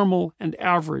normal and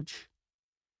average.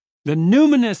 The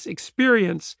numinous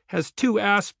experience has two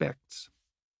aspects: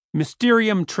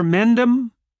 mysterium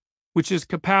tremendum, which is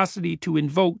capacity to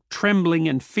invoke trembling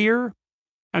and fear,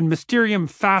 and mysterium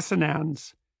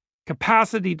fascinans,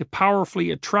 capacity to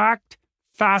powerfully attract,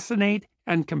 fascinate,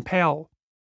 and compel.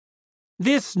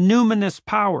 This numinous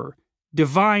power,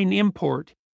 divine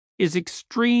import, is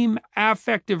extreme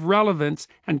affective relevance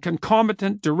and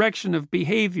concomitant direction of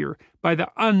behavior by the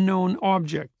unknown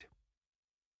object.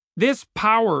 This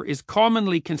power is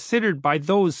commonly considered by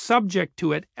those subject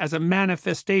to it as a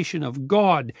manifestation of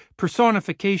God,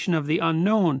 personification of the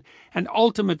unknown, and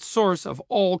ultimate source of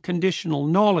all conditional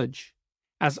knowledge,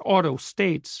 as Otto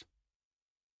states.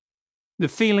 The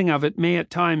feeling of it may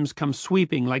at times come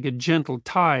sweeping like a gentle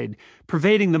tide,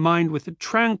 pervading the mind with a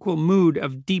tranquil mood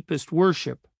of deepest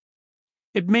worship.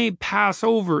 It may pass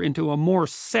over into a more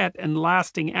set and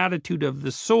lasting attitude of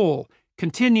the soul,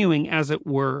 continuing, as it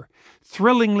were,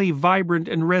 thrillingly vibrant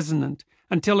and resonant,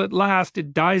 until at last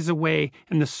it dies away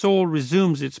and the soul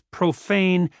resumes its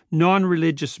profane,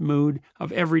 non-religious mood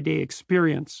of everyday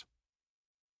experience.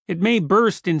 It may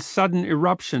burst in sudden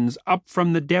eruptions up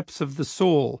from the depths of the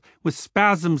soul, with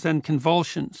spasms and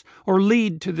convulsions, or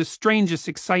lead to the strangest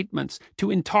excitements,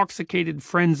 to intoxicated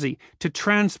frenzy, to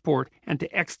transport, and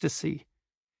to ecstasy.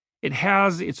 It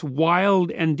has its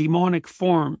wild and demonic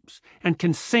forms, and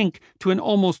can sink to an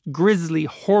almost grisly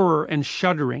horror and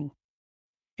shuddering.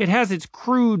 It has its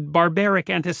crude, barbaric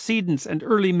antecedents and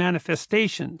early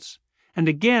manifestations, and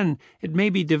again it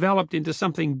may be developed into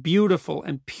something beautiful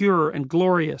and pure and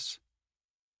glorious.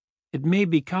 It may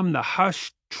become the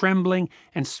hushed, trembling,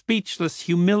 and speechless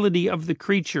humility of the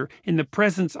creature in the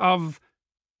presence of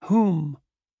whom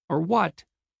or what?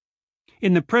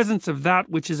 In the presence of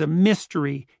that which is a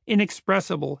mystery,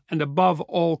 inexpressible, and above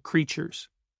all creatures.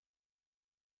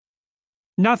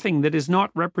 Nothing that is not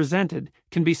represented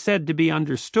can be said to be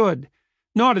understood,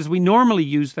 not as we normally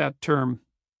use that term.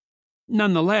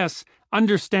 Nonetheless,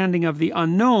 understanding of the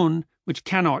unknown, which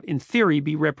cannot in theory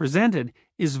be represented,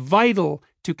 is vital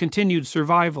to continued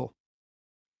survival.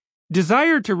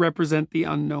 Desire to represent the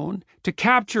unknown, to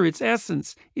capture its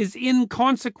essence, is in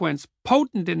consequence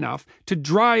potent enough to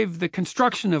drive the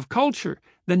construction of culture,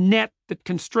 the net that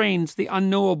constrains the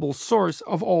unknowable source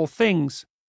of all things.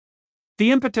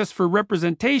 The impetus for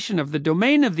representation of the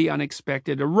domain of the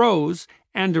unexpected arose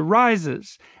and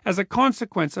arises as a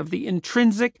consequence of the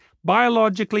intrinsic,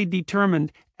 biologically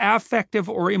determined affective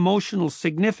or emotional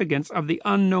significance of the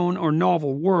unknown or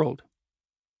novel world.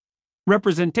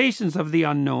 Representations of the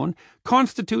unknown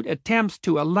constitute attempts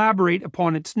to elaborate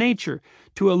upon its nature,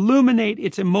 to illuminate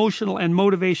its emotional and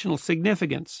motivational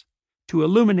significance, to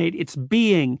illuminate its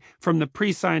being from the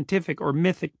pre-scientific or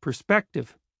mythic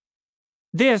perspective.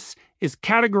 This is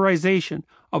categorization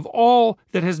of all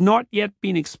that has not yet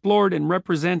been explored and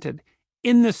represented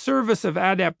in the service of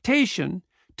adaptation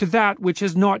to that which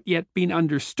has not yet been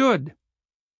understood.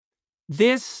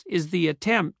 This is the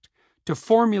attempt to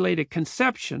formulate a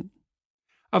conception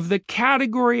of the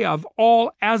category of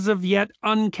all as of yet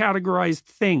uncategorized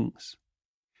things,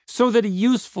 so that a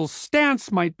useful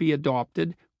stance might be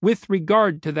adopted with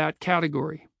regard to that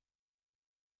category.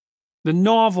 The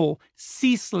novel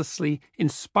ceaselessly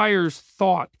inspires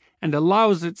thought and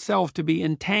allows itself to be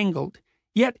entangled,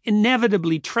 yet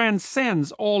inevitably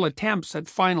transcends all attempts at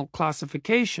final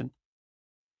classification.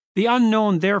 The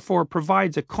unknown therefore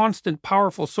provides a constant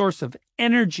powerful source of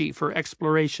energy for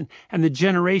exploration and the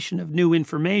generation of new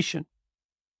information.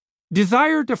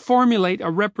 Desire to formulate a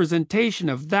representation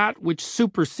of that which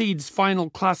supersedes final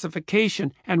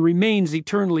classification and remains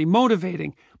eternally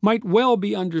motivating might well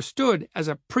be understood as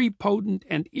a prepotent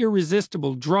and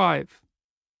irresistible drive.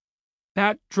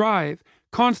 That drive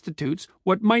constitutes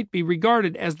what might be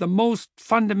regarded as the most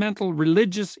fundamental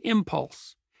religious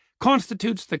impulse,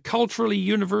 constitutes the culturally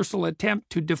universal attempt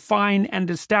to define and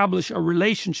establish a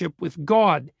relationship with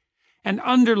God, and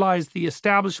underlies the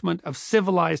establishment of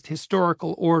civilized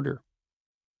historical order.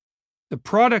 The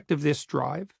product of this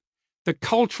drive, the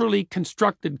culturally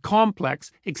constructed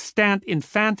complex extant in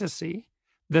fantasy,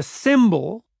 the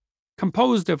symbol,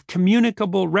 composed of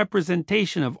communicable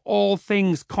representation of all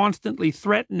things constantly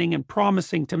threatening and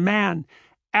promising to man,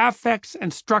 affects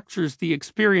and structures the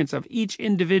experience of each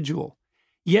individual,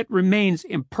 yet remains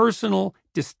impersonal,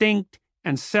 distinct,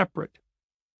 and separate.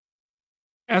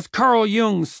 As Carl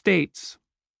Jung states,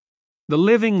 the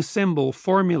living symbol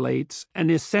formulates an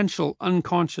essential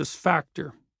unconscious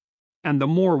factor, and the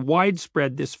more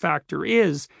widespread this factor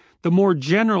is, the more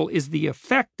general is the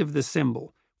effect of the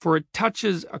symbol, for it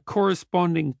touches a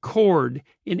corresponding chord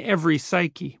in every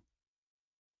psyche.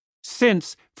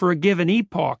 Since, for a given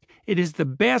epoch, it is the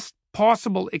best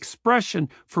possible expression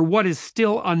for what is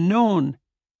still unknown,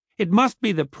 it must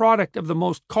be the product of the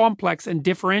most complex and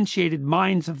differentiated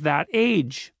minds of that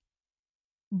age.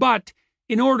 But,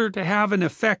 in order to have an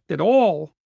effect at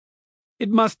all,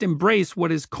 it must embrace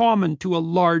what is common to a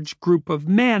large group of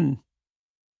men.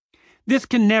 This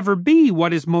can never be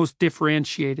what is most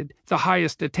differentiated, the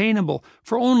highest attainable,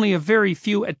 for only a very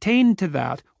few attain to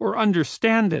that or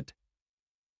understand it.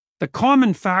 The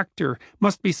common factor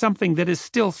must be something that is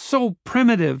still so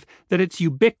primitive that its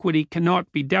ubiquity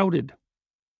cannot be doubted.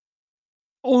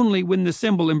 Only when the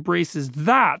symbol embraces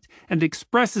that and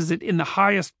expresses it in the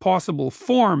highest possible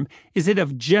form is it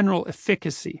of general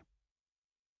efficacy.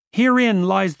 Herein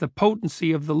lies the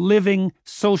potency of the living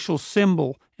social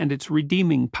symbol and its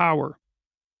redeeming power.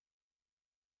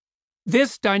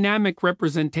 This dynamic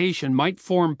representation might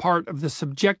form part of the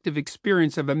subjective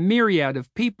experience of a myriad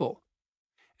of people,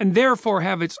 and therefore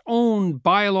have its own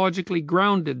biologically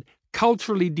grounded,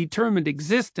 culturally determined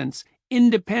existence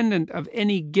independent of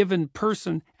any given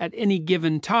person at any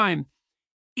given time,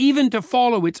 even to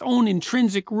follow its own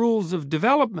intrinsic rules of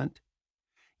development,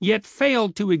 yet fail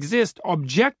to exist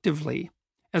objectively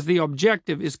as the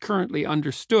objective is currently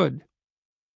understood.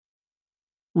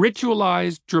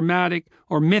 Ritualized, dramatic,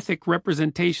 or mythic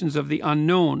representations of the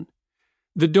unknown,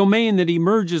 the domain that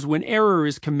emerges when error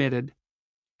is committed,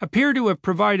 appear to have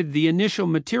provided the initial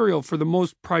material for the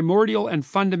most primordial and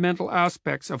fundamental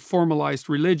aspects of formalized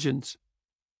religions.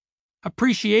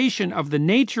 Appreciation of the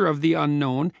nature of the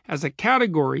unknown as a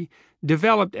category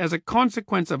developed as a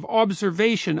consequence of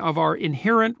observation of our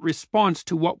inherent response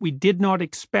to what we did not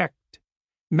expect,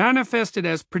 manifested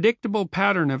as predictable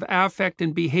pattern of affect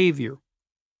and behavior,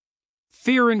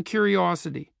 fear and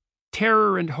curiosity,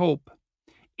 terror and hope,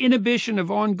 inhibition of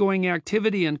ongoing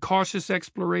activity and cautious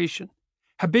exploration,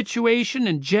 habituation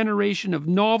and generation of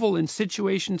novel and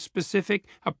situation-specific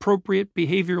appropriate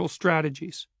behavioral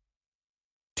strategies.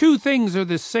 Two things are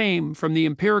the same from the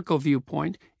empirical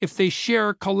viewpoint if they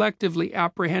share collectively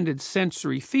apprehended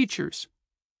sensory features.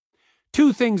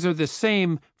 Two things are the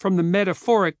same from the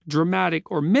metaphoric,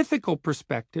 dramatic, or mythical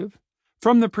perspective,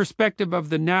 from the perspective of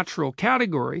the natural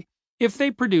category, if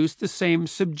they produce the same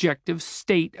subjective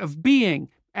state of being,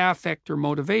 affect or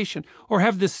motivation, or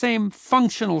have the same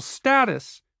functional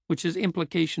status, which is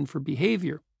implication for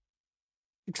behavior.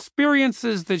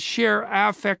 Experiences that share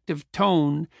affective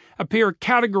tone appear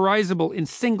categorizable in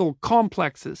single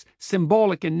complexes,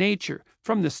 symbolic in nature,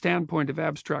 from the standpoint of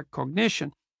abstract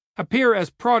cognition, appear as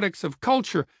products of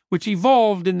culture which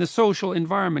evolved in the social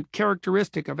environment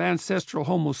characteristic of ancestral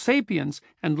Homo sapiens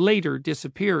and later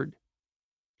disappeared.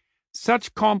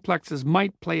 Such complexes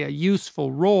might play a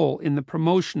useful role in the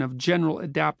promotion of general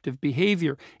adaptive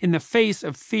behavior in the face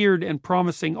of feared and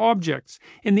promising objects,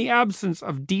 in the absence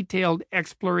of detailed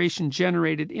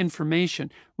exploration-generated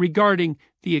information regarding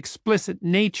the explicit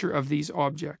nature of these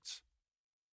objects.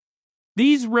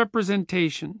 These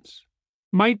representations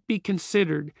might be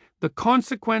considered the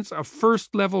consequence of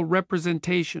first-level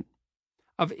representation,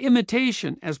 of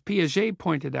imitation, as Piaget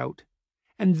pointed out,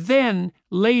 and then,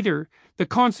 later, the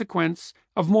consequence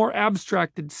of more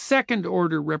abstracted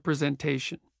second-order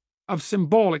representation, of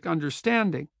symbolic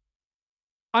understanding.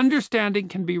 Understanding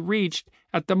can be reached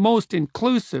at the most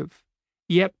inclusive,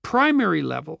 yet primary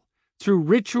level, through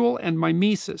ritual and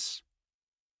mimesis.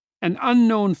 An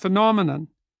unknown phenomenon,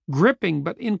 gripping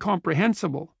but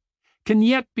incomprehensible, can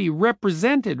yet be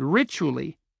represented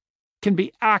ritually, can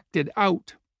be acted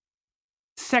out.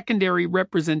 Secondary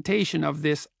representation of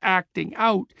this acting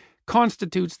out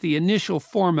constitutes the initial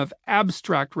form of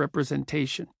abstract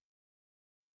representation.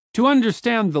 To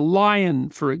understand the lion,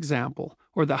 for example,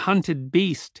 or the hunted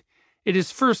beast, it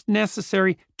is first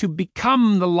necessary to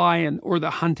become the lion or the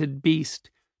hunted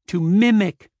beast, to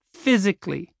mimic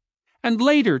physically, and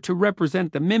later to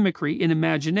represent the mimicry in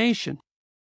imagination.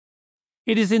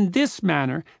 It is in this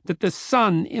manner that the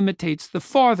son imitates the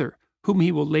father, whom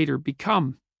he will later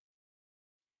become.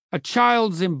 A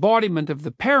child's embodiment of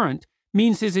the parent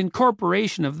means his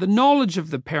incorporation of the knowledge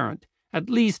of the parent, at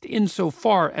least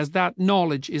insofar as that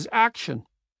knowledge is action.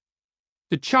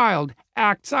 The child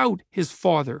acts out his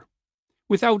father,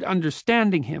 without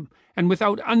understanding him, and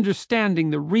without understanding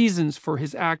the reasons for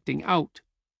his acting out.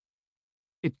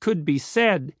 It could be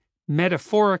said,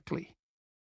 metaphorically,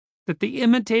 that the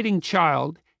imitating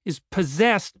child is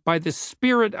possessed by the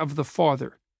spirit of the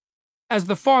father, as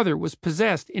the father was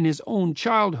possessed in his own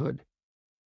childhood.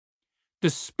 The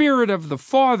spirit of the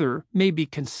father may be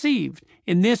conceived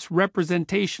in this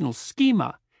representational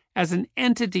schema as an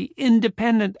entity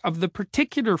independent of the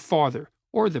particular father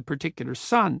or the particular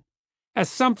son, as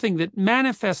something that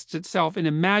manifests itself in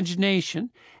imagination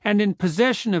and in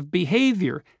possession of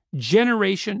behavior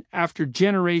generation after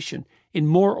generation in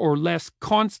more or less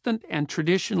constant and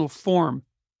traditional form.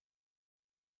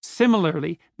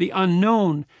 Similarly, the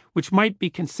unknown, which might be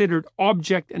considered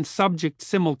object and subject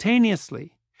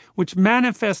simultaneously, which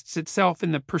manifests itself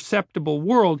in the perceptible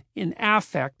world in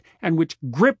affect and which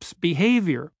grips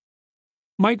behavior,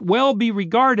 might well be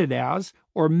regarded as,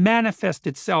 or manifest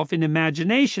itself in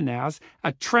imagination as,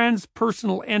 a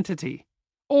transpersonal entity,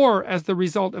 or as the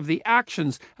result of the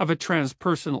actions of a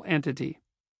transpersonal entity.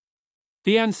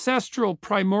 The ancestral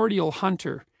primordial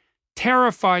hunter,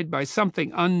 terrified by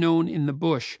something unknown in the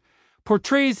bush,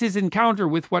 portrays his encounter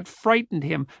with what frightened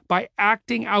him by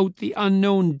acting out the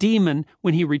unknown demon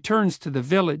when he returns to the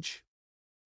village.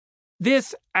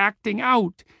 This acting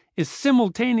out is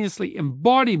simultaneously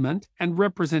embodiment and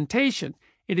representation.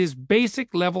 It is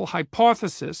basic level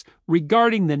hypothesis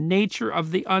regarding the nature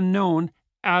of the unknown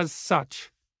as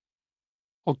such.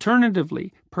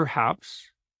 Alternatively,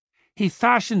 perhaps, he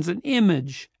fashions an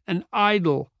image, an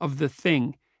idol of the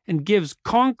thing, and gives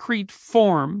concrete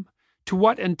form to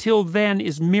what until then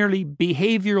is merely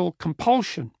behavioral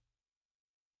compulsion.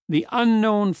 The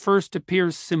unknown first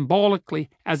appears symbolically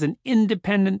as an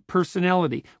independent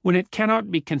personality when it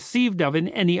cannot be conceived of in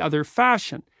any other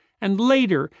fashion, and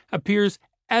later appears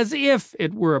as if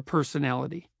it were a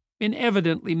personality, in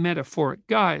evidently metaphoric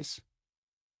guise.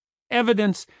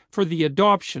 Evidence for the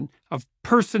adoption of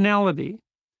personality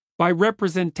by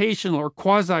representational or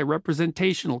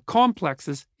quasi-representational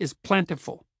complexes is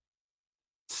plentiful.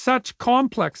 Such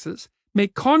complexes may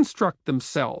construct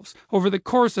themselves over the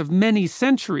course of many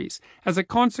centuries as a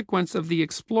consequence of the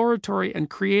exploratory and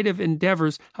creative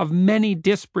endeavors of many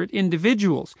disparate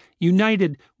individuals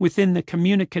united within the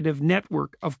communicative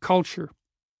network of culture.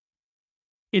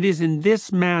 It is in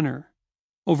this manner,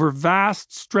 over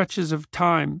vast stretches of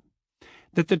time,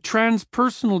 that the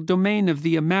transpersonal domain of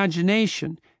the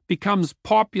imagination becomes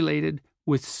populated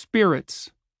with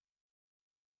spirits.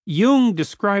 Jung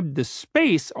described the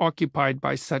space occupied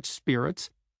by such spirits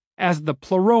as the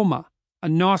pleroma, a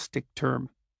Gnostic term.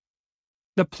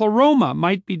 The pleroma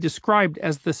might be described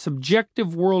as the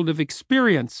subjective world of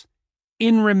experience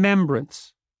in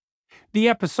remembrance. The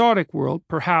episodic world,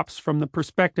 perhaps from the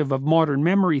perspective of modern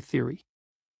memory theory.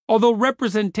 Although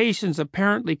representations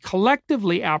apparently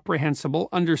collectively apprehensible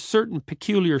under certain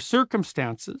peculiar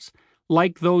circumstances,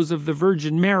 like those of the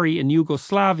Virgin Mary in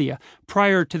Yugoslavia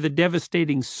prior to the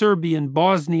devastating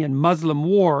Serbian-Bosnian Muslim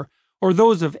War, or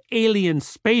those of alien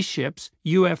spaceships,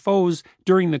 UFOs,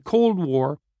 during the Cold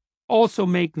War, also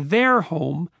make their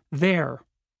home there.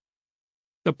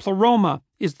 The pleroma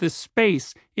is the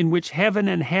space in which heaven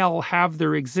and hell have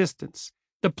their existence,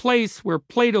 the place where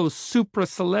Plato's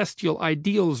supracelestial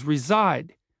ideals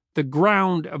reside, the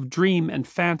ground of dream and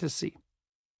fantasy.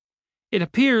 It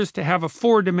appears to have a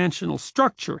four-dimensional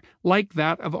structure like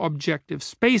that of objective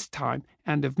space-time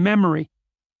and of memory,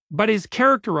 but is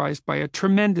characterized by a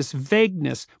tremendous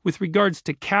vagueness with regards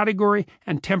to category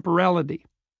and temporality.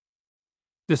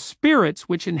 The spirits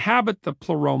which inhabit the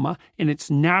pleroma in its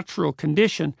natural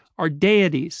condition are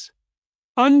deities,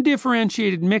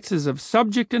 undifferentiated mixes of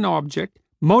subject and object,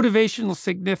 motivational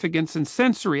significance and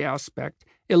sensory aspect,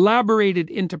 elaborated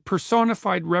into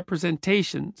personified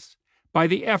representations by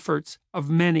the efforts of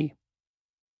many.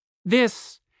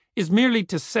 This is merely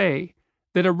to say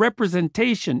that a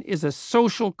representation is a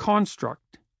social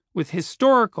construct with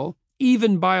historical,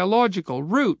 even biological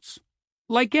roots,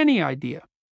 like any idea,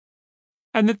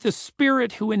 and that the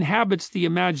spirit who inhabits the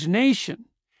imagination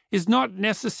is not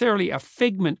necessarily a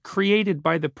figment created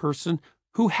by the person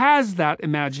who has that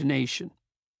imagination.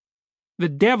 The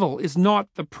devil is not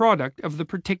the product of the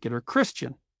particular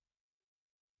Christian.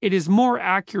 It is more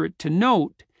accurate to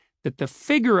note that the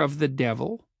figure of the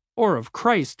devil, or of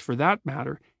Christ for that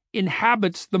matter,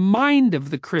 inhabits the mind of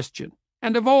the Christian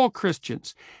and of all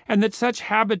Christians, and that such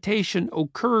habitation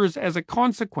occurs as a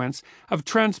consequence of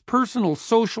transpersonal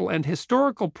social and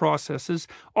historical processes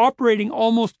operating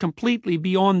almost completely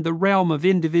beyond the realm of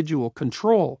individual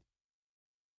control.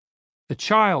 The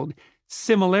child,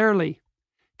 similarly,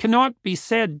 cannot be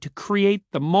said to create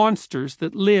the monsters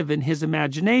that live in his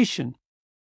imagination.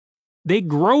 They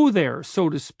grow there, so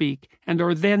to speak, and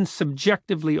are then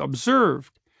subjectively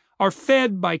observed, are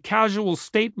fed by casual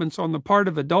statements on the part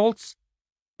of adults,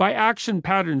 by action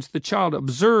patterns the child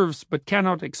observes but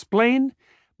cannot explain,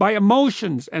 by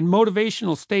emotions and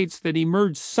motivational states that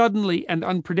emerge suddenly and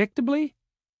unpredictably,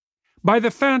 by the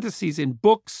fantasies in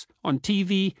books, on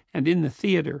TV, and in the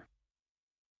theater.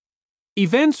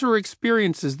 Events or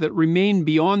experiences that remain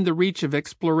beyond the reach of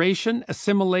exploration,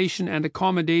 assimilation, and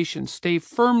accommodation stay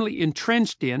firmly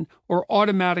entrenched in, or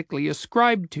automatically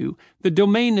ascribed to, the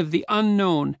domain of the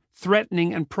unknown,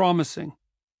 threatening, and promising.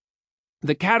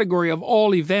 The category of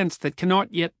all events that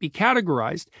cannot yet be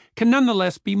categorized can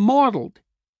nonetheless be modeled.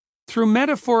 Through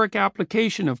metaphoric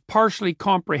application of partially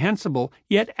comprehensible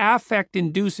yet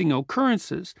affect-inducing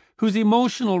occurrences whose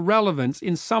emotional relevance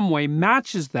in some way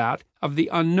matches that of the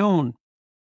unknown.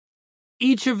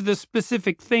 Each of the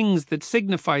specific things that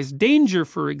signifies danger,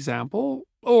 for example,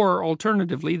 or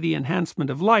alternatively the enhancement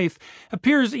of life,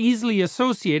 appears easily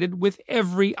associated with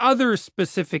every other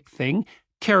specific thing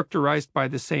characterized by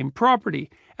the same property,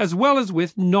 as well as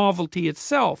with novelty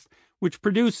itself, which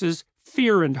produces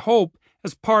fear and hope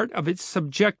as part of its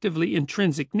subjectively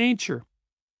intrinsic nature.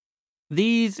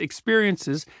 These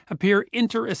experiences appear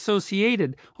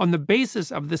interassociated on the basis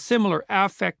of the similar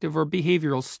affective or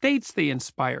behavioral states they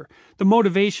inspire, the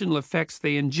motivational effects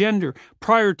they engender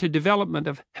prior to development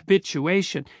of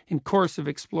habituation in course of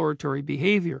exploratory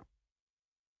behavior.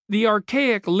 The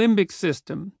archaic limbic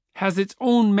system has its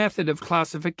own method of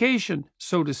classification,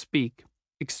 so to speak,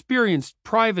 experienced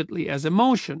privately as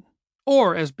emotion,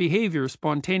 or as behavior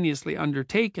spontaneously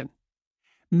undertaken,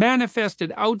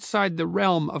 manifested outside the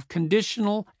realm of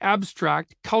conditional,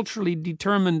 abstract, culturally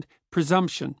determined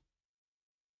presumption.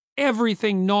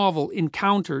 Everything novel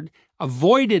encountered,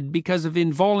 avoided because of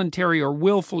involuntary or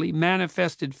willfully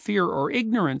manifested fear or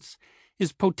ignorance,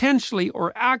 is potentially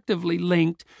or actively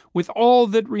linked with all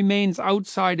that remains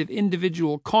outside of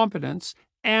individual competence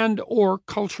and or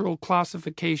cultural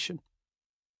classification.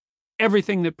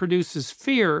 Everything that produces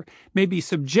fear may be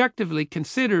subjectively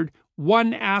considered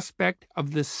one aspect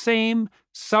of the same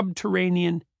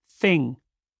subterranean thing.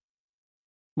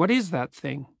 What is that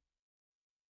thing?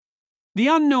 The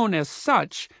unknown as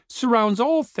such surrounds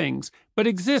all things, but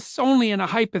exists only in a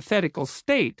hypothetical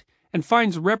state, and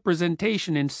finds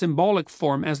representation in symbolic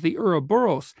form as the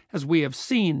Ouroboros, as we have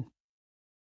seen.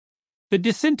 The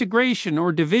disintegration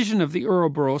or division of the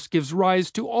Ouroboros gives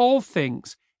rise to all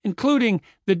things, including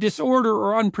the disorder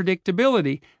or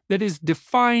unpredictability that is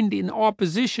defined in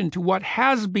opposition to what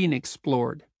has been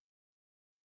explored.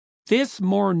 This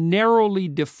more narrowly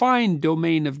defined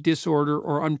domain of disorder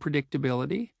or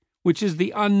unpredictability, which is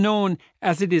the unknown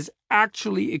as it is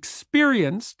actually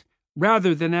experienced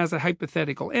rather than as a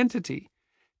hypothetical entity,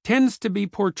 tends to be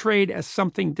portrayed as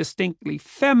something distinctly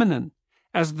feminine,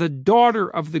 as the daughter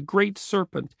of the great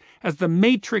serpent, as the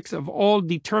matrix of all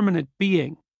determinate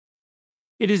being.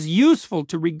 It is useful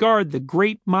to regard the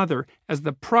Great Mother as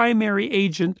the primary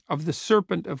agent of the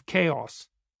serpent of chaos,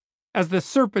 as the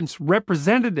serpent's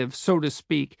representative, so to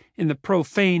speak, in the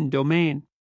profane domain.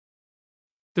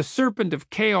 The serpent of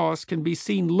chaos can be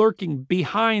seen lurking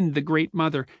behind the Great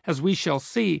Mother, as we shall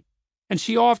see, and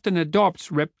she often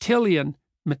adopts reptilian,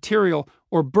 material,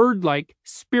 or bird-like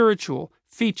spiritual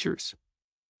features.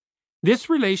 This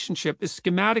relationship is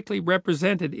schematically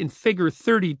represented in Figure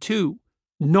 32,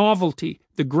 Novelty,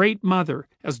 the Great Mother,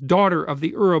 as daughter of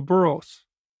the Ouroboros.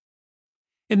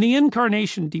 In the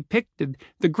incarnation depicted,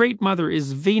 the Great Mother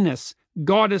is Venus,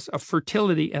 goddess of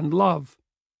fertility and love.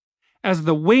 As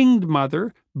the winged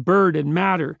mother, bird and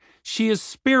matter, she is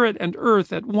spirit and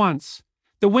earth at once.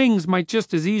 The wings might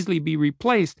just as easily be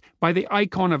replaced by the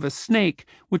icon of a snake,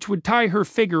 which would tie her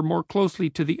figure more closely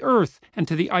to the earth and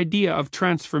to the idea of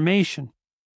transformation.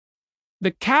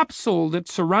 The capsule that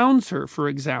surrounds her, for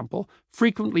example,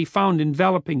 frequently found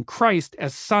enveloping Christ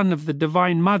as Son of the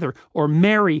Divine Mother, or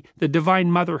Mary, the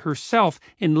Divine Mother herself,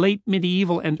 in late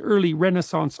medieval and early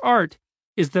Renaissance art,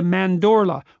 is the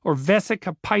mandorla, or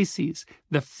vesica piscis,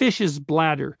 the fish's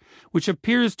bladder, which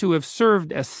appears to have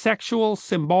served as sexual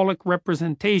symbolic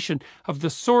representation of the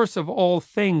source of all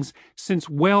things since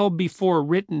well before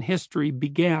written history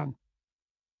began.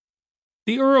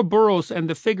 The Ouroboros and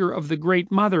the figure of the Great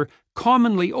Mother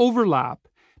commonly overlap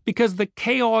because the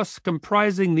chaos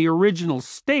comprising the original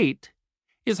state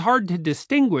is hard to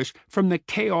distinguish from the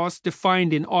chaos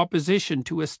defined in opposition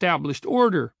to established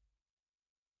order.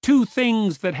 Two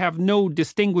things that have no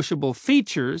distinguishable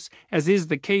features, as is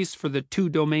the case for the two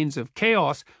domains of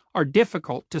chaos, are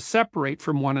difficult to separate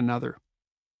from one another.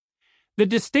 The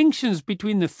distinctions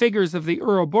between the figures of the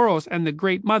Ouroboros and the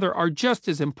Great Mother are just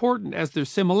as important as their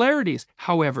similarities.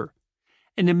 However,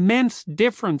 an immense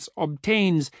difference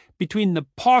obtains between the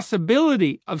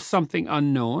possibility of something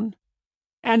unknown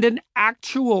and an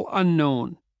actual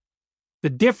unknown, the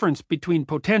difference between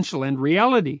potential and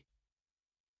reality.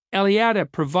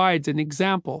 Eliade provides an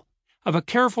example of a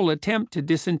careful attempt to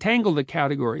disentangle the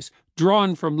categories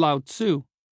drawn from Lao Tzu.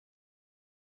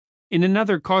 In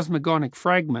another cosmogonic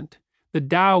fragment, the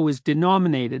Tao is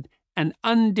denominated an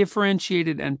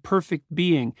undifferentiated and perfect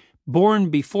being, born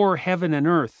before heaven and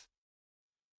earth.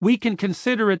 We can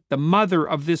consider it the mother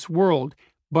of this world,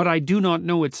 but I do not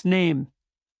know its name.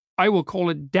 I will call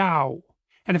it Tao,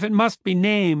 and if it must be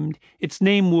named, its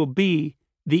name will be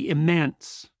the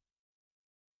Immense.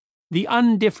 The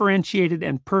undifferentiated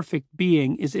and perfect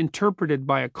being is interpreted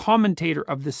by a commentator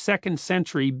of the 2nd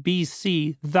century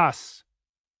BC thus: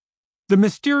 the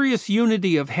mysterious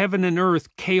unity of heaven and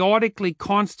earth chaotically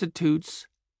constitutes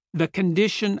the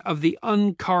condition of the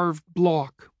uncarved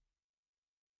block.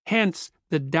 Hence,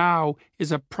 the Tao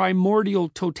is a primordial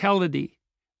totality,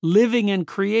 living and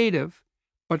creative,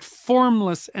 but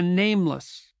formless and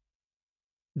nameless.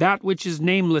 That which is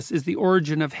nameless is the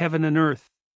origin of heaven and earth.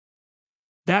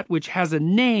 That which has a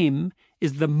name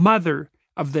is the mother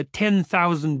of the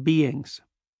 10,000 beings.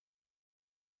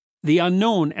 The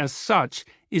unknown, as such,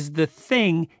 is the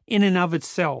thing in and of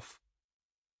itself.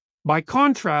 By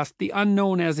contrast, the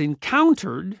unknown as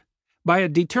encountered by a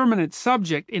determinate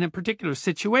subject in a particular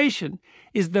situation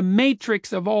is the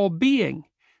matrix of all being,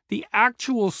 the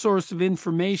actual source of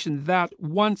information that,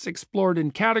 once explored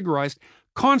and categorized,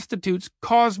 constitutes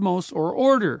cosmos or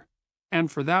order, and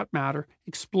for that matter,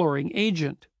 exploring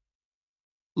agent.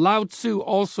 Lao Tzu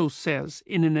also says,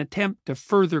 in an attempt to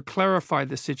further clarify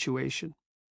the situation,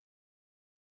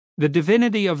 the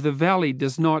divinity of the valley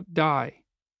does not die.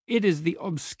 It is the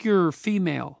obscure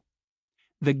female.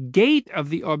 The gate of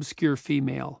the obscure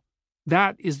female,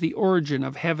 that is the origin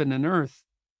of heaven and earth.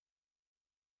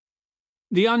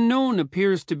 The unknown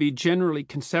appears to be generally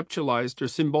conceptualized or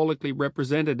symbolically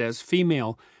represented as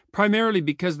female, primarily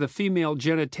because the female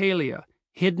genitalia,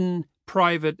 hidden,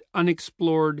 private,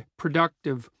 unexplored,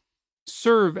 productive,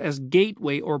 serve as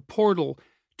gateway or portal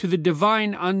to the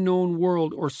divine unknown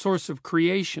world or source of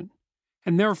creation,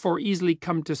 and therefore easily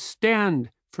come to stand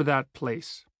for that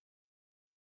place.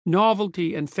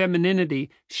 Novelty and femininity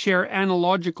share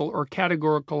analogical or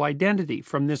categorical identity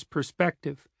from this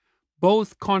perspective.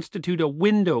 Both constitute a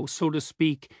window, so to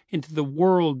speak, into the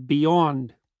world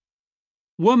beyond.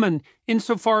 Woman,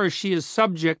 insofar as she is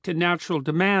subject to natural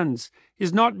demands,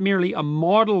 is not merely a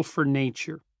model for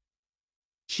nature.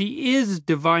 She is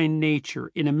divine nature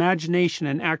in imagination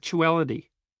and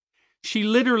actuality. She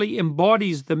literally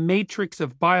embodies the matrix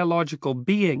of biological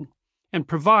being and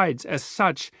provides, as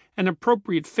such, an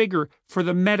appropriate figure for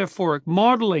the metaphoric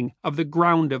modeling of the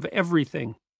ground of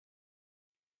everything.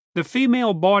 The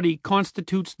female body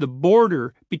constitutes the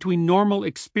border between normal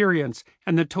experience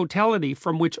and the totality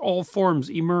from which all forms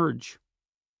emerge.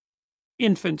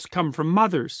 Infants come from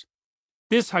mothers.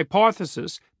 This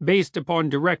hypothesis, based upon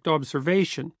direct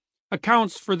observation,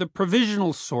 accounts for the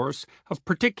provisional source of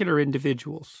particular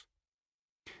individuals.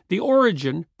 The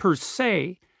origin, per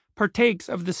se, partakes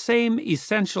of the same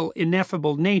essential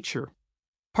ineffable nature,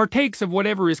 partakes of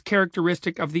whatever is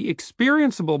characteristic of the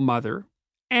experienceable mother,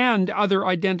 and other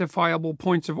identifiable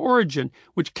points of origin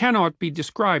which cannot be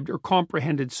described or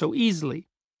comprehended so easily,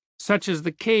 such as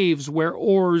the caves where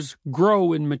ores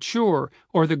grow and mature,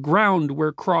 or the ground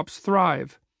where crops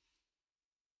thrive.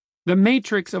 The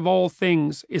matrix of all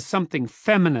things is something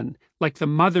feminine, like the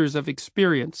mothers of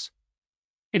experience.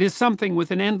 It is something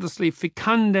with an endlessly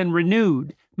fecund and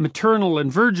renewed, maternal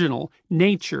and virginal,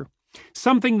 nature,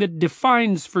 something that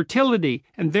defines fertility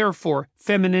and therefore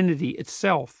femininity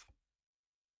itself.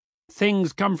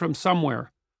 Things come from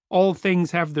somewhere. All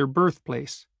things have their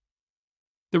birthplace.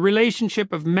 The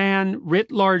relationship of man writ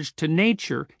large to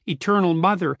nature, eternal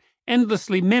mother,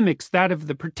 endlessly mimics that of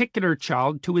the particular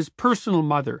child to his personal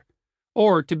mother,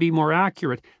 or, to be more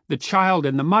accurate, the child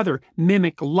and the mother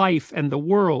mimic life and the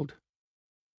world.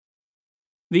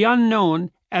 The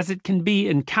unknown, as it can be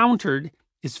encountered,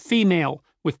 is female,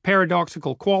 with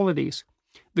paradoxical qualities.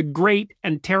 The great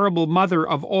and terrible mother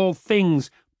of all things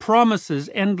promises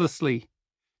endlessly.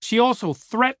 She also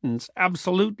threatens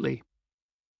absolutely.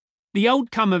 The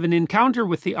outcome of an encounter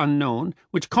with the unknown,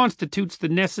 which constitutes the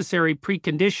necessary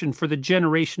precondition for the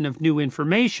generation of new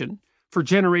information, for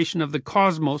generation of the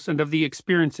cosmos and of the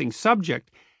experiencing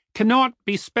subject, cannot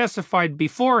be specified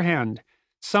beforehand.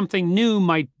 Something new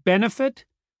might benefit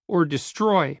or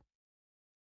destroy.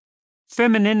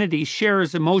 Femininity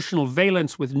shares emotional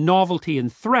valence with novelty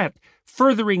and threat,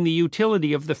 furthering the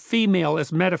utility of the female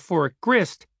as metaphoric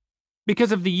grist,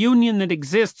 because of the union that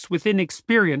exists within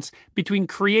experience between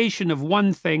creation of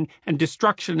one thing and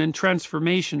destruction and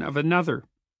transformation of another.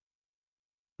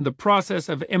 The process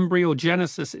of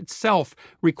embryogenesis itself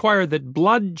requires that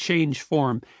blood change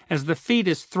form as the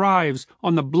fetus thrives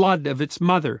on the blood of its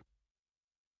mother.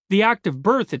 The act of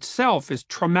birth itself is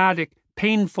traumatic,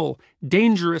 painful,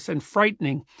 dangerous, and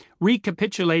frightening,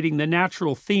 recapitulating the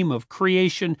natural theme of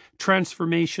creation,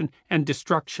 transformation, and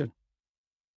destruction.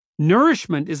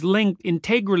 Nourishment is linked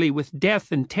integrally with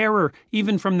death and terror,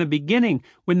 even from the beginning,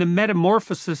 when the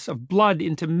metamorphosis of blood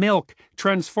into milk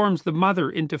transforms the mother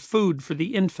into food for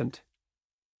the infant.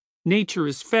 Nature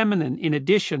is feminine, in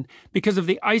addition, because of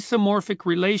the isomorphic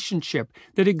relationship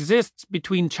that exists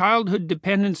between childhood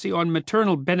dependency on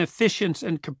maternal beneficence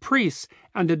and caprice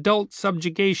and adult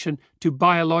subjugation to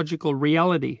biological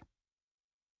reality.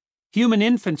 Human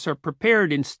infants are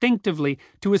prepared instinctively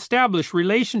to establish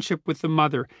relationship with the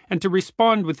mother and to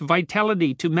respond with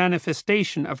vitality to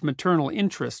manifestation of maternal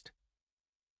interest.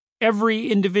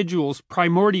 Every individual's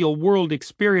primordial world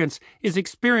experience is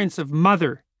experience of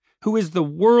mother, who is the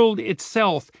world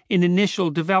itself in initial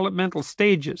developmental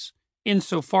stages,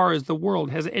 insofar as the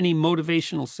world has any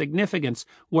motivational significance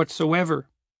whatsoever.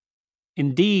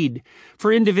 Indeed,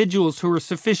 for individuals who are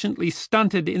sufficiently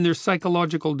stunted in their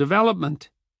psychological development,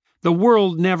 the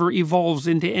world never evolves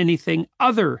into anything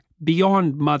other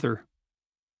beyond mother.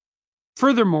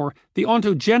 Furthermore, the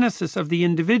ontogenesis of the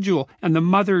individual and the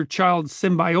mother-child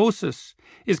symbiosis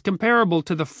is comparable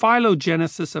to the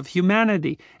phylogenesis of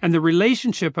humanity and the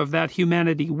relationship of that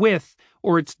humanity with,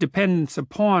 or its dependence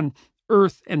upon,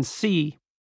 earth and sea.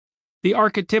 The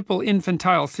archetypal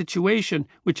infantile situation,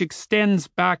 which extends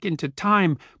back into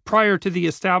time prior to the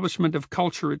establishment of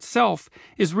culture itself,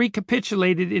 is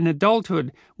recapitulated in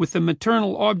adulthood with the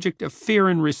maternal object of fear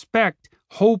and respect,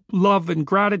 hope, love, and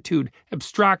gratitude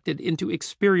abstracted into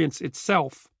experience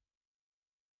itself.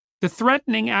 The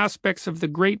threatening aspects of the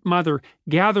Great Mother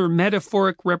gather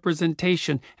metaphoric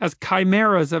representation as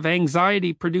chimeras of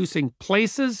anxiety-producing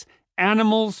places,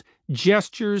 animals,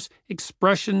 gestures,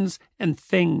 expressions, and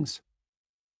things.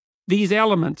 These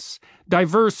elements,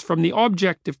 diverse from the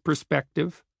objective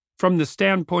perspective, from the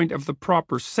standpoint of the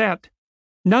proper set,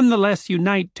 nonetheless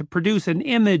unite to produce an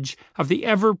image of the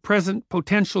ever-present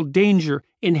potential danger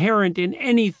inherent in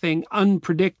anything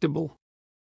unpredictable.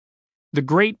 The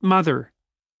Great Mother,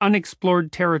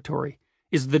 unexplored territory,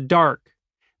 is the dark,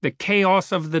 the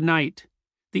chaos of the night,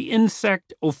 the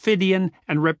insect, ophidian,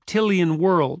 and reptilian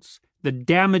worlds, the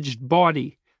damaged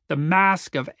body, the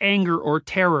mask of anger or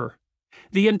terror,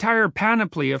 the entire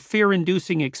panoply of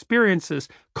fear-inducing experiences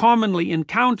commonly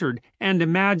encountered and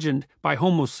imagined by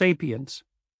Homo sapiens.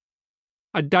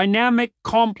 A dynamic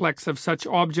complex of such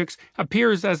objects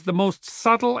appears as the most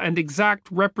subtle and exact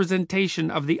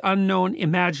representation of the unknown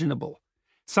imaginable,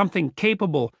 something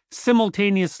capable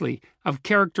simultaneously of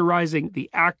characterizing the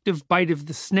active bite of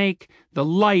the snake, the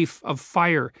life of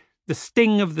fire, the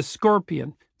sting of the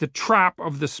scorpion, the trap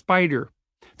of the spider,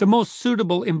 the most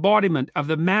suitable embodiment of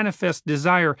the manifest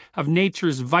desire of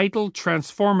nature's vital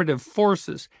transformative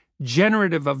forces,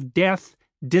 generative of death,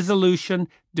 dissolution,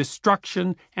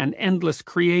 destruction, and endless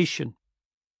creation.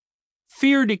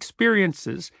 Feared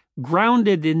experiences,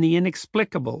 grounded in the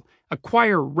inexplicable,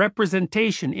 acquire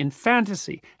representation in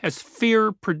fantasy as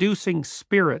fear-producing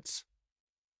spirits.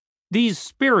 These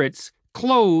spirits,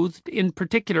 clothed in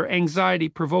particular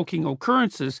anxiety-provoking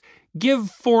occurrences,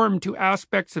 give form to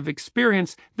aspects of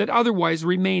experience that otherwise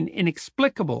remain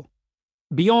inexplicable,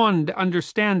 beyond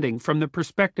understanding from the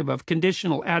perspective of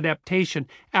conditional adaptation,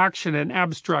 action, and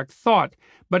abstract thought,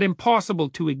 but impossible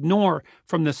to ignore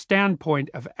from the standpoint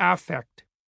of affect.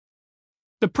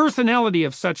 The personality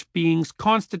of such beings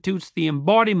constitutes the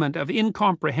embodiment of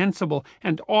incomprehensible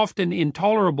and often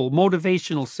intolerable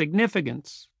motivational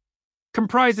significance,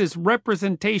 comprises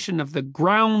representation of the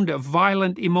ground of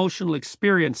violent emotional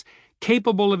experience,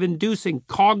 capable of inducing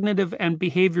cognitive and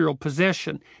behavioral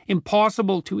possession,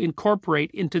 impossible to incorporate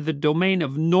into the domain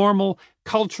of normal,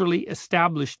 culturally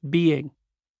established being.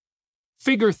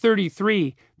 Figure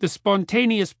 33, the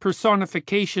spontaneous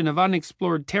personification of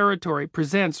unexplored territory,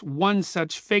 presents one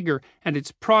such figure and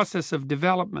its process of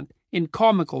development in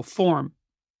comical form.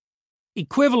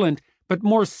 Equivalent but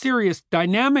more serious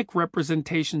dynamic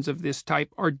representations of this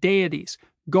type are deities,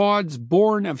 gods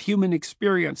born of human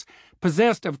experience,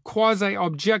 possessed of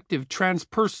quasi-objective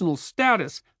transpersonal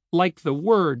status, like the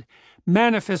Word,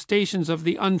 manifestations of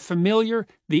the unfamiliar,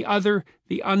 the other,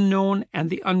 the unknown, and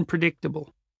the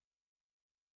unpredictable.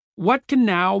 What can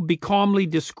now be calmly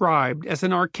described as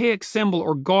an archaic symbol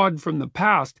or god from the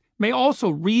past may also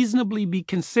reasonably be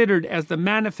considered as the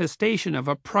manifestation of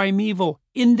a primeval,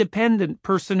 independent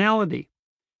personality,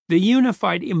 the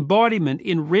unified embodiment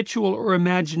in ritual or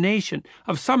imagination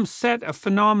of some set of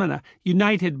phenomena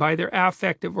united by their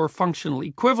affective or functional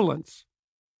equivalents.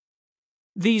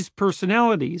 These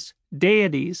personalities,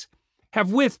 deities, have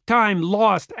with time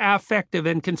lost affective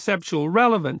and conceptual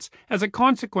relevance as a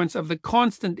consequence of the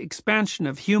constant expansion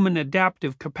of human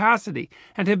adaptive capacity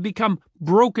and have become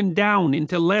broken down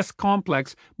into less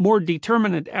complex, more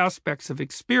determinate aspects of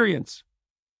experience.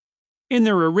 In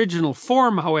their original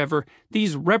form, however,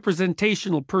 these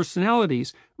representational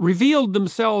personalities revealed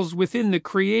themselves within the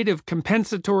creative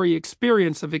compensatory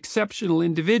experience of exceptional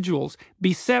individuals,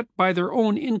 beset by their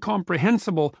own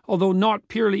incomprehensible, although not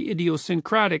purely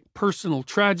idiosyncratic, personal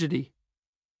tragedy.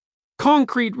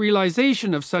 Concrete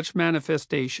realization of such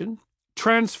manifestation,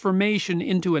 transformation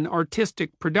into an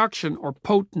artistic production or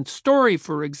potent story,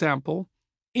 for example,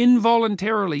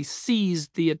 involuntarily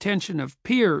seized the attention of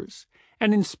peers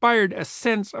and inspired a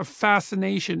sense of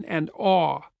fascination and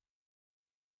awe.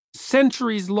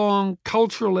 Centuries-long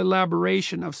cultural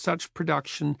elaboration of such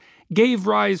production gave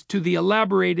rise to the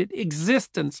elaborated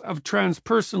existence of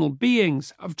transpersonal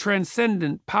beings of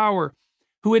transcendent power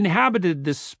who inhabited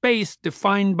the space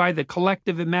defined by the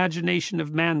collective imagination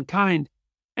of mankind,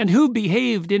 and who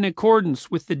behaved in accordance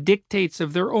with the dictates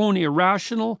of their own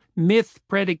irrational,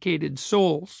 myth-predicated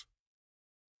souls.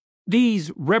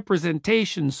 These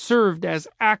representations served as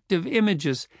active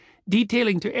images,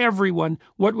 detailing to everyone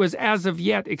what was as of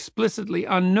yet explicitly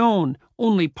unknown,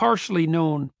 only partially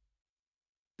known.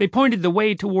 They pointed the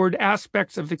way toward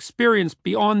aspects of experience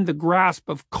beyond the grasp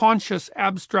of conscious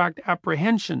abstract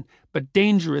apprehension, but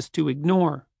dangerous to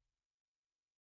ignore.